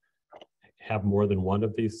patients have more than one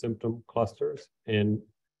of these symptom clusters, and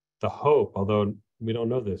the hope, although we don't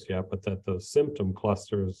know this yet, but that those symptom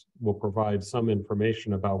clusters will provide some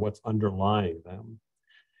information about what's underlying them.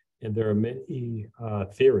 And there are many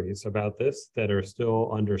theories about this that are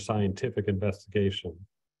still under scientific investigation.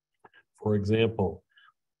 For example,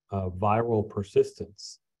 viral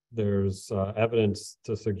persistence. There's evidence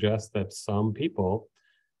to suggest that some people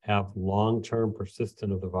have long-term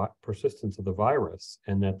persistence of the virus,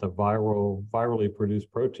 and that the virally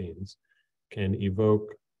produced proteins can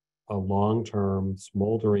evoke a long-term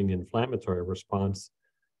smoldering inflammatory response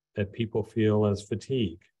that people feel as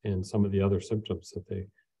fatigue and some of the other symptoms that they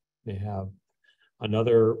may have.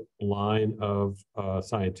 Another line of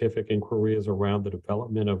scientific inquiry is around the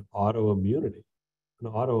development of autoimmunity,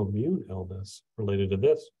 an autoimmune illness related to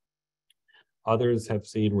this. Others have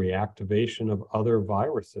seen reactivation of other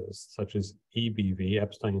viruses, such as EBV,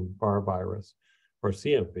 Epstein-Barr virus, or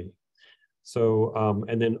CMV. So,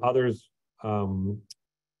 and then others are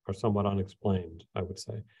somewhat unexplained, I would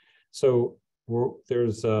say. So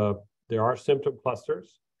there are symptom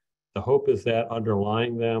clusters. The hope is that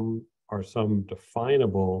underlying them are some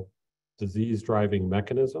definable disease-driving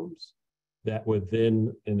mechanisms that would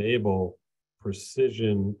then enable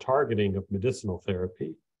precision targeting of medicinal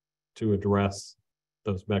therapy to address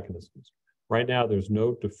those mechanisms. Right now, there's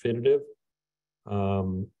no definitive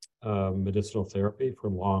medicinal therapy for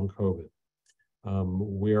long COVID.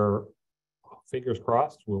 We're, fingers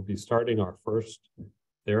crossed, we'll be starting our first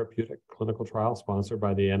therapeutic clinical trial sponsored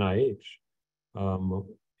by the NIH,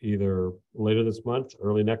 either later this month,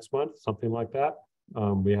 early next month, something like that.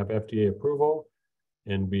 We have FDA approval,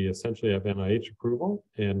 and we essentially have NIH approval,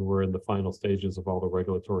 and we're in the final stages of all the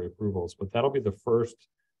regulatory approvals. But that'll be the first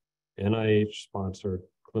NIH-sponsored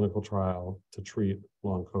clinical trial to treat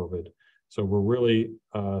long COVID. So we're really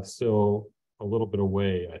still a little bit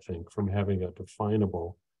away, I think, from having a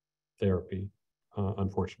definable therapy,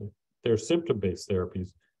 unfortunately. There are symptom-based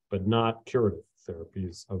therapies, but not curative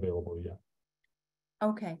therapies available yet.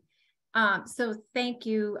 Okay. So thank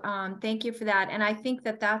you. Thank you for that. And I think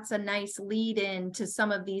that that's a nice lead in to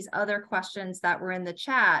some of these other questions that were in the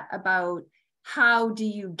chat about how do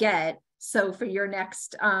you get, so for your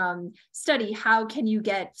next study, how can you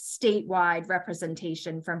get statewide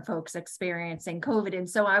representation from folks experiencing COVID? And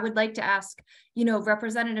so I would like to ask, you know,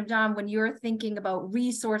 Representative Domb, when you're thinking about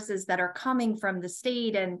resources that are coming from the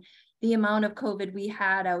state and the amount of COVID we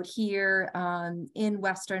had out here in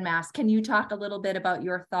Western Mass, can you talk a little bit about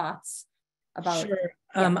your thoughts about? Sure.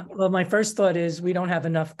 Yeah. Well, my first thought is we don't have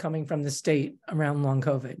enough coming from the state around long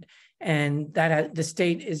COVID, and that the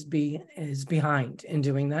state is behind in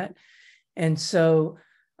doing that. And so,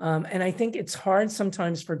 and I think it's hard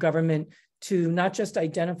sometimes for government to not just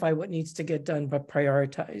identify what needs to get done, but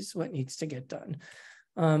prioritize what needs to get done.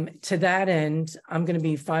 To that end, I'm going to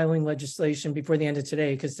be filing legislation before the end of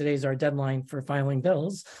today, because today's our deadline for filing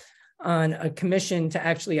bills, on a commission to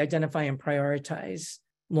actually identify and prioritize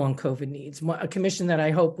long COVID needs. A commission that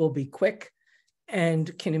I hope will be quick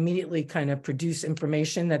and can immediately kind of produce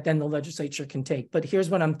information that then the legislature can take. But here's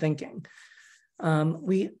what I'm thinking.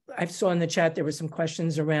 I saw in the chat there were some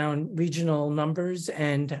questions around regional numbers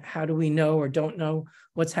and how do we know or don't know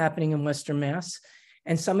what's happening in Western Mass.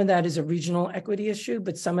 And some of that is a regional equity issue,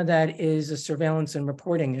 but some of that is a surveillance and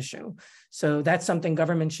reporting issue. So that's something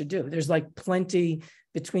government should do. There's like plenty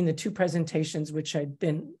between the two presentations, which had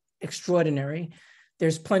been extraordinary.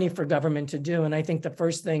 There's plenty for government to do. And I think the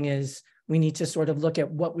first thing is we need to sort of look at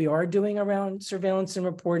what we are doing around surveillance and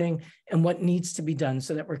reporting and what needs to be done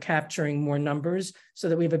so that we're capturing more numbers, so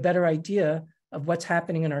that we have a better idea of what's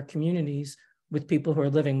happening in our communities with people who are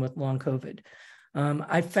living with long COVID.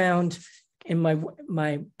 I found in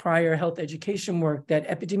my prior health education work that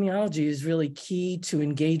epidemiology is really key to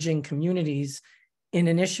engaging communities in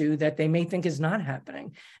an issue that they may think is not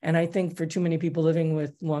happening. And I think for too many people living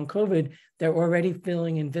with long COVID, they're already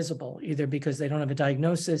feeling invisible, either because they don't have a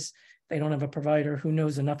diagnosis, they don't have a provider who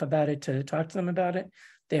knows enough about it to talk to them about it,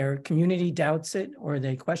 their community doubts it or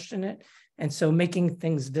they question it. And so making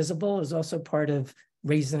things visible is also part of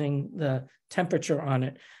raising the temperature on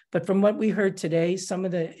it. But from what we heard today, some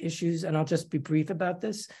of the issues, and I'll just be brief about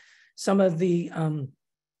this, some of the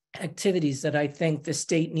activities that I think the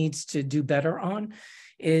state needs to do better on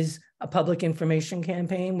is a public information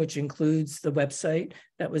campaign, which includes the website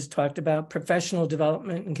that was talked about, professional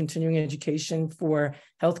development and continuing education for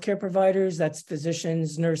healthcare providers, that's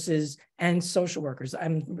physicians, nurses, and social workers.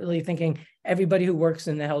 I'm really thinking everybody who works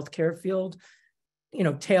in the healthcare field, you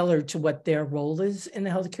know, tailored to what their role is in the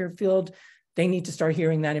healthcare field. They need to start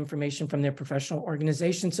hearing that information from their professional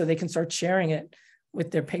organization so they can start sharing it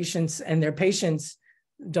with their patients, and their patients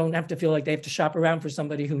don't have to feel like they have to shop around for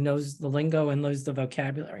somebody who knows the lingo and knows the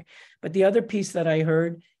vocabulary. But the other piece that I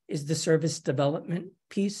heard is the service development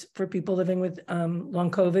piece for people living with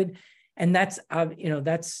long COVID. And that's,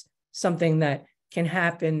 that's something that can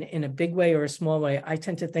happen in a big way or a small way. I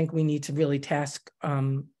tend to think we need to really task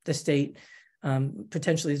the state,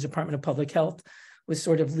 potentially the Department of Public Health, with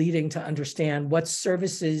sort of leading to understand what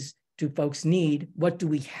services do folks need, what do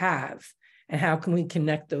we have, and how can we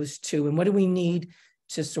connect those two, and what do we need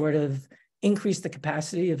to sort of increase the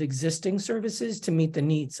capacity of existing services to meet the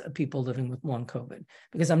needs of people living with long COVID.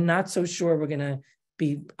 Because I'm not so sure we're going to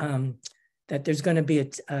be, that there's going to be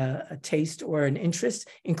a taste or an interest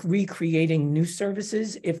in recreating new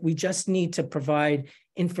services if we just need to provide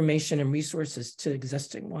information and resources to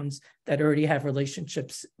existing ones that already have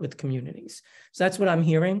relationships with communities. So that's what I'm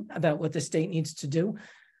hearing about what the state needs to do.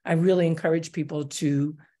 I really encourage people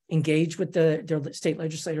to engage with their state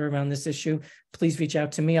legislator around this issue. Please reach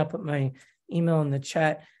out to me. I'll put my email in the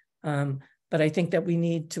chat. But I think that we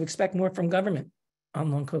need to expect more from government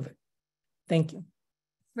on long COVID. Thank you.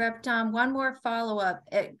 Rep. Domb, one more follow-up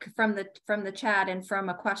from the chat and from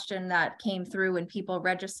a question that came through when people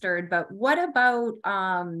registered, but what about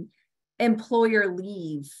employer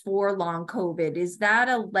leave for long COVID? Is that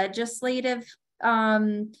a legislative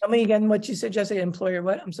Tell me again what you said, Jessica. Employer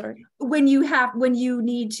what? I'm sorry. when you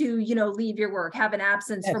need to, leave your work, have an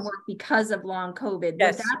absence Yes. from work because of long COVID,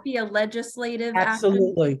 Yes. would that be a legislative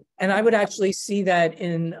Absolutely. action? And I would actually see that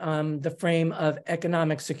in the frame of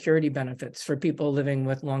economic security benefits for people living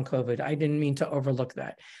with long COVID. I didn't mean to overlook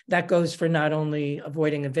that. That goes for not only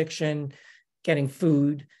avoiding eviction, getting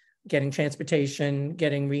food, getting transportation,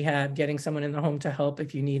 getting rehab, getting someone in the home to help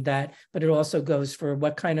if you need that, but it also goes for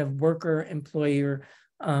what kind of worker employer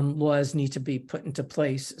laws need to be put into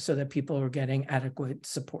place so that people are getting adequate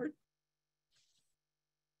support.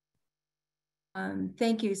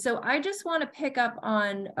 Thank you. So I just want to pick up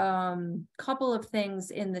on a couple of things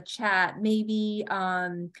in the chat. Maybe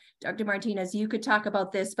Dr. Martinez, you could talk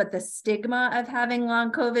about this, but the stigma of having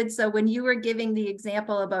long COVID. So when you were giving the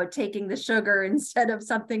example about taking the sugar instead of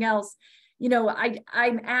something else,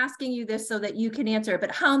 I'm asking you this so that you can answer it,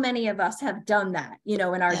 but how many of us have done that, in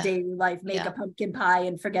our daily life, make a pumpkin pie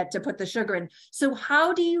and forget to put the sugar in? So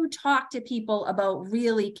how do you talk to people about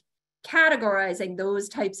really categorizing those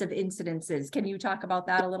types of incidences? Can you talk about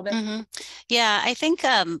that a little bit? Mm-hmm. Yeah, I think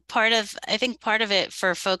part of it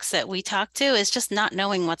for folks that we talk to is just not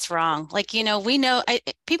knowing what's wrong. Like, we know we know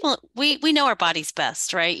our bodies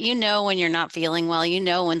best, right? When you're not feeling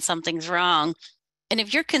well, when something's wrong. And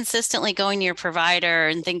if you're consistently going to your provider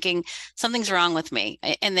and thinking something's wrong with me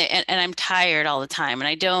and I'm tired all the time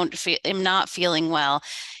and I'm not feeling well,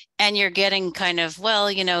 and you're getting kind of,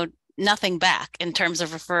 nothing back in terms of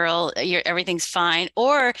referral, everything's fine,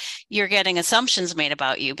 or you're getting assumptions made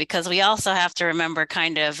about you, because we also have to remember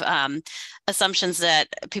kind of assumptions that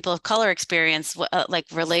people of color experience, like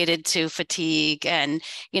related to fatigue and,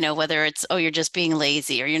 whether it's, oh, you're just being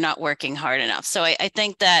lazy or you're not working hard enough. So I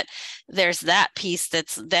think that there's that piece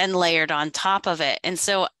that's then layered on top of it. And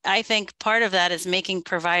so I think part of that is making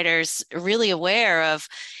providers really aware of,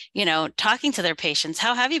 talking to their patients.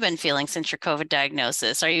 How have you been feeling since your COVID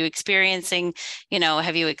diagnosis? Are you experiencing,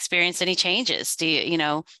 have you experienced any changes? Do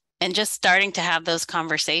you, and just starting to have those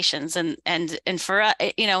conversations and for us,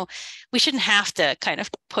 we shouldn't have to kind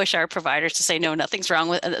of push our providers to say, no, nothing's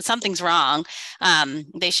wrong something's wrong.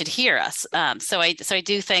 They should hear us. So I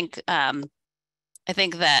do think, I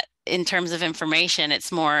think that in terms of information,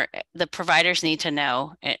 it's more the providers need to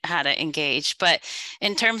know how to engage. But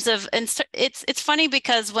in terms of, it's funny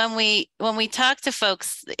because when we talk to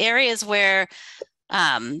folks, areas where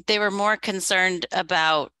they were more concerned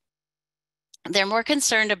about, they're more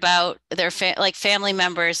concerned about their family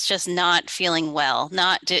members just not feeling well,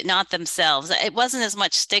 not themselves. It wasn't as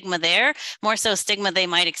much stigma there, more so stigma they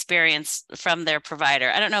might experience from their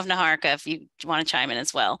provider. I don't know if Naharka, if you want to chime in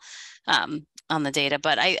as well on the data,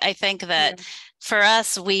 but I think that for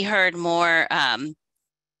us, we heard more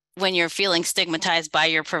when you're feeling stigmatized by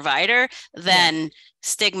your provider than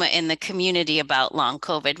stigma in the community about long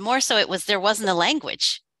COVID. More so there wasn't a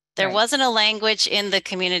language. There wasn't a language in the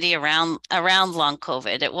community around long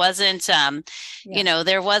COVID. It wasn't,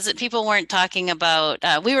 there wasn't, people weren't talking about,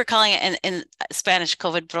 we were calling it in Spanish,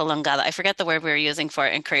 COVID prolongada. I forget the word we were using for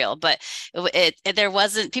it in Creole, but there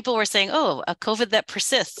wasn't, people were saying, oh, a COVID that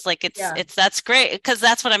persists. Like that's great, because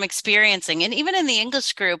that's what I'm experiencing. And even in the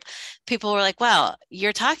English group, people were like, wow,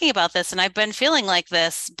 you're talking about this and I've been feeling like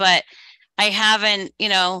this, but I haven't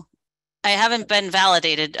been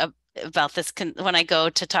validated about this when I go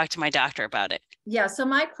to talk to my doctor about it. Yeah. So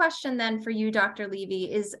my question then for you, Dr. Levy,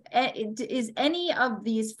 is any of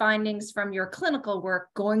these findings from your clinical work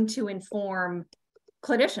going to inform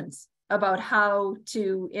clinicians about how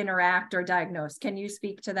to interact or diagnose? Can you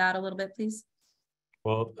speak to that a little bit, please?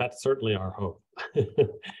 Well, that's certainly our hope.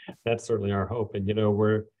 That's certainly our hope. And,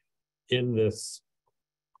 we're in this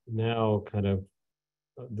now kind of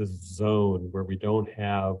this zone where we don't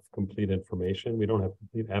have complete information. We don't have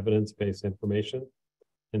complete evidence-based information.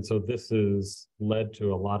 And so this has led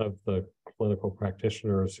to a lot of the clinical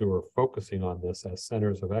practitioners who are focusing on this as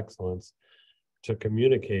centers of excellence to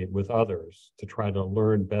communicate with others, to try to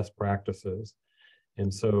learn best practices.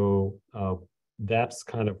 And so that's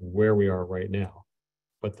kind of where we are right now.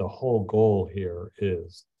 But the whole goal here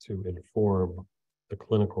is to inform the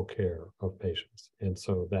clinical care of patients. And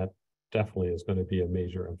so that definitely is going to be a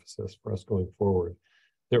major emphasis for us going forward.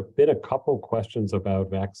 There have been a couple questions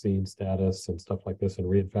about vaccine status and stuff like this and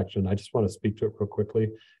reinfection. I just want to speak to it real quickly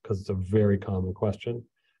because it's a very common question.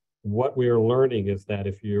 What we are learning is that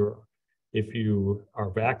if you are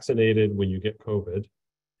vaccinated when you get COVID,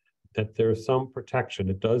 that there's some protection.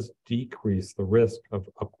 It does decrease the risk of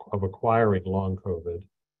acquiring long COVID.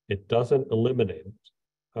 It doesn't eliminate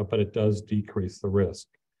it, but it does decrease the risk.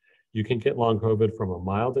 You can get long COVID from a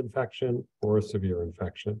mild infection or a severe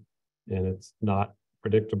infection, and it's not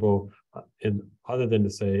predictable, and other than to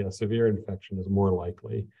say a severe infection is more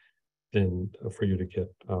likely than for you to get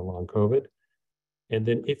long COVID. And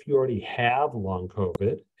then if you already have long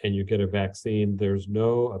COVID and you get a vaccine, there's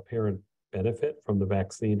no apparent benefit from the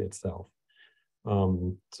vaccine itself.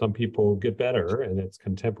 Some people get better and it's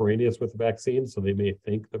contemporaneous with the vaccine, so they may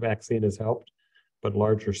think the vaccine has helped, but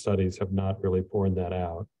larger studies have not really borne that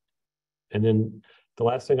out. And then the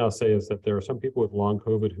last thing I'll say is that there are some people with long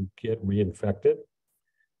COVID who get reinfected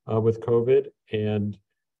with COVID, and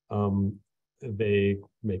they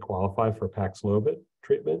may qualify for Paxlovid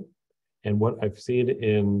treatment. And what I've seen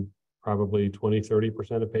in probably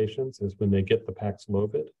 20–30% of patients is when they get the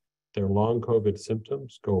Paxlovid, their long COVID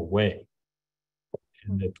symptoms go away.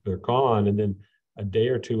 And they're gone, and then a day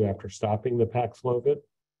or two after stopping the Paxlovid,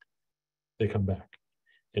 they come back.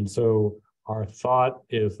 And so our thought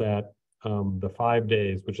is that the 5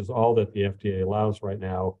 days, which is all that the FDA allows right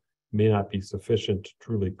now, may not be sufficient to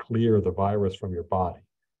truly clear the virus from your body.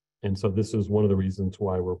 And so this is one of the reasons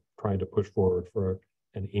why we're trying to push forward for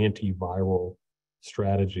an antiviral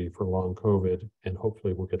strategy for long COVID, and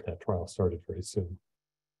hopefully we'll get that trial started very soon.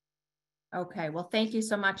 Okay, well, thank you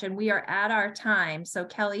so much. And we are at our time. So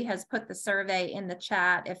Kelly has put the survey in the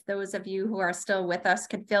chat. If those of you who are still with us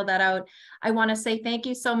could fill that out, I want to say thank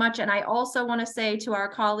you so much. And I also want to say to our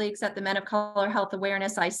colleagues at the Men of Color Health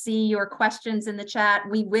Awareness, I see your questions in the chat.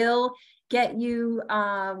 We will get you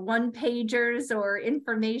one-pagers or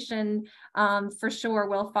information for sure.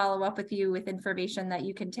 We'll follow up with you with information that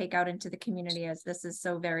you can take out into the community, as this is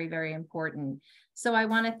so very, very important. So I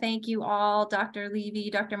want to thank you all, Dr. Levy,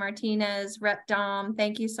 Dr. Martinez, Rep. Domb.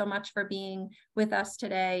 Thank you so much for being with us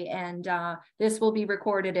today. And this will be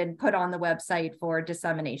recorded and put on the website for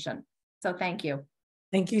dissemination. So thank you.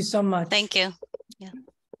 Thank you so much. Thank you. Yeah.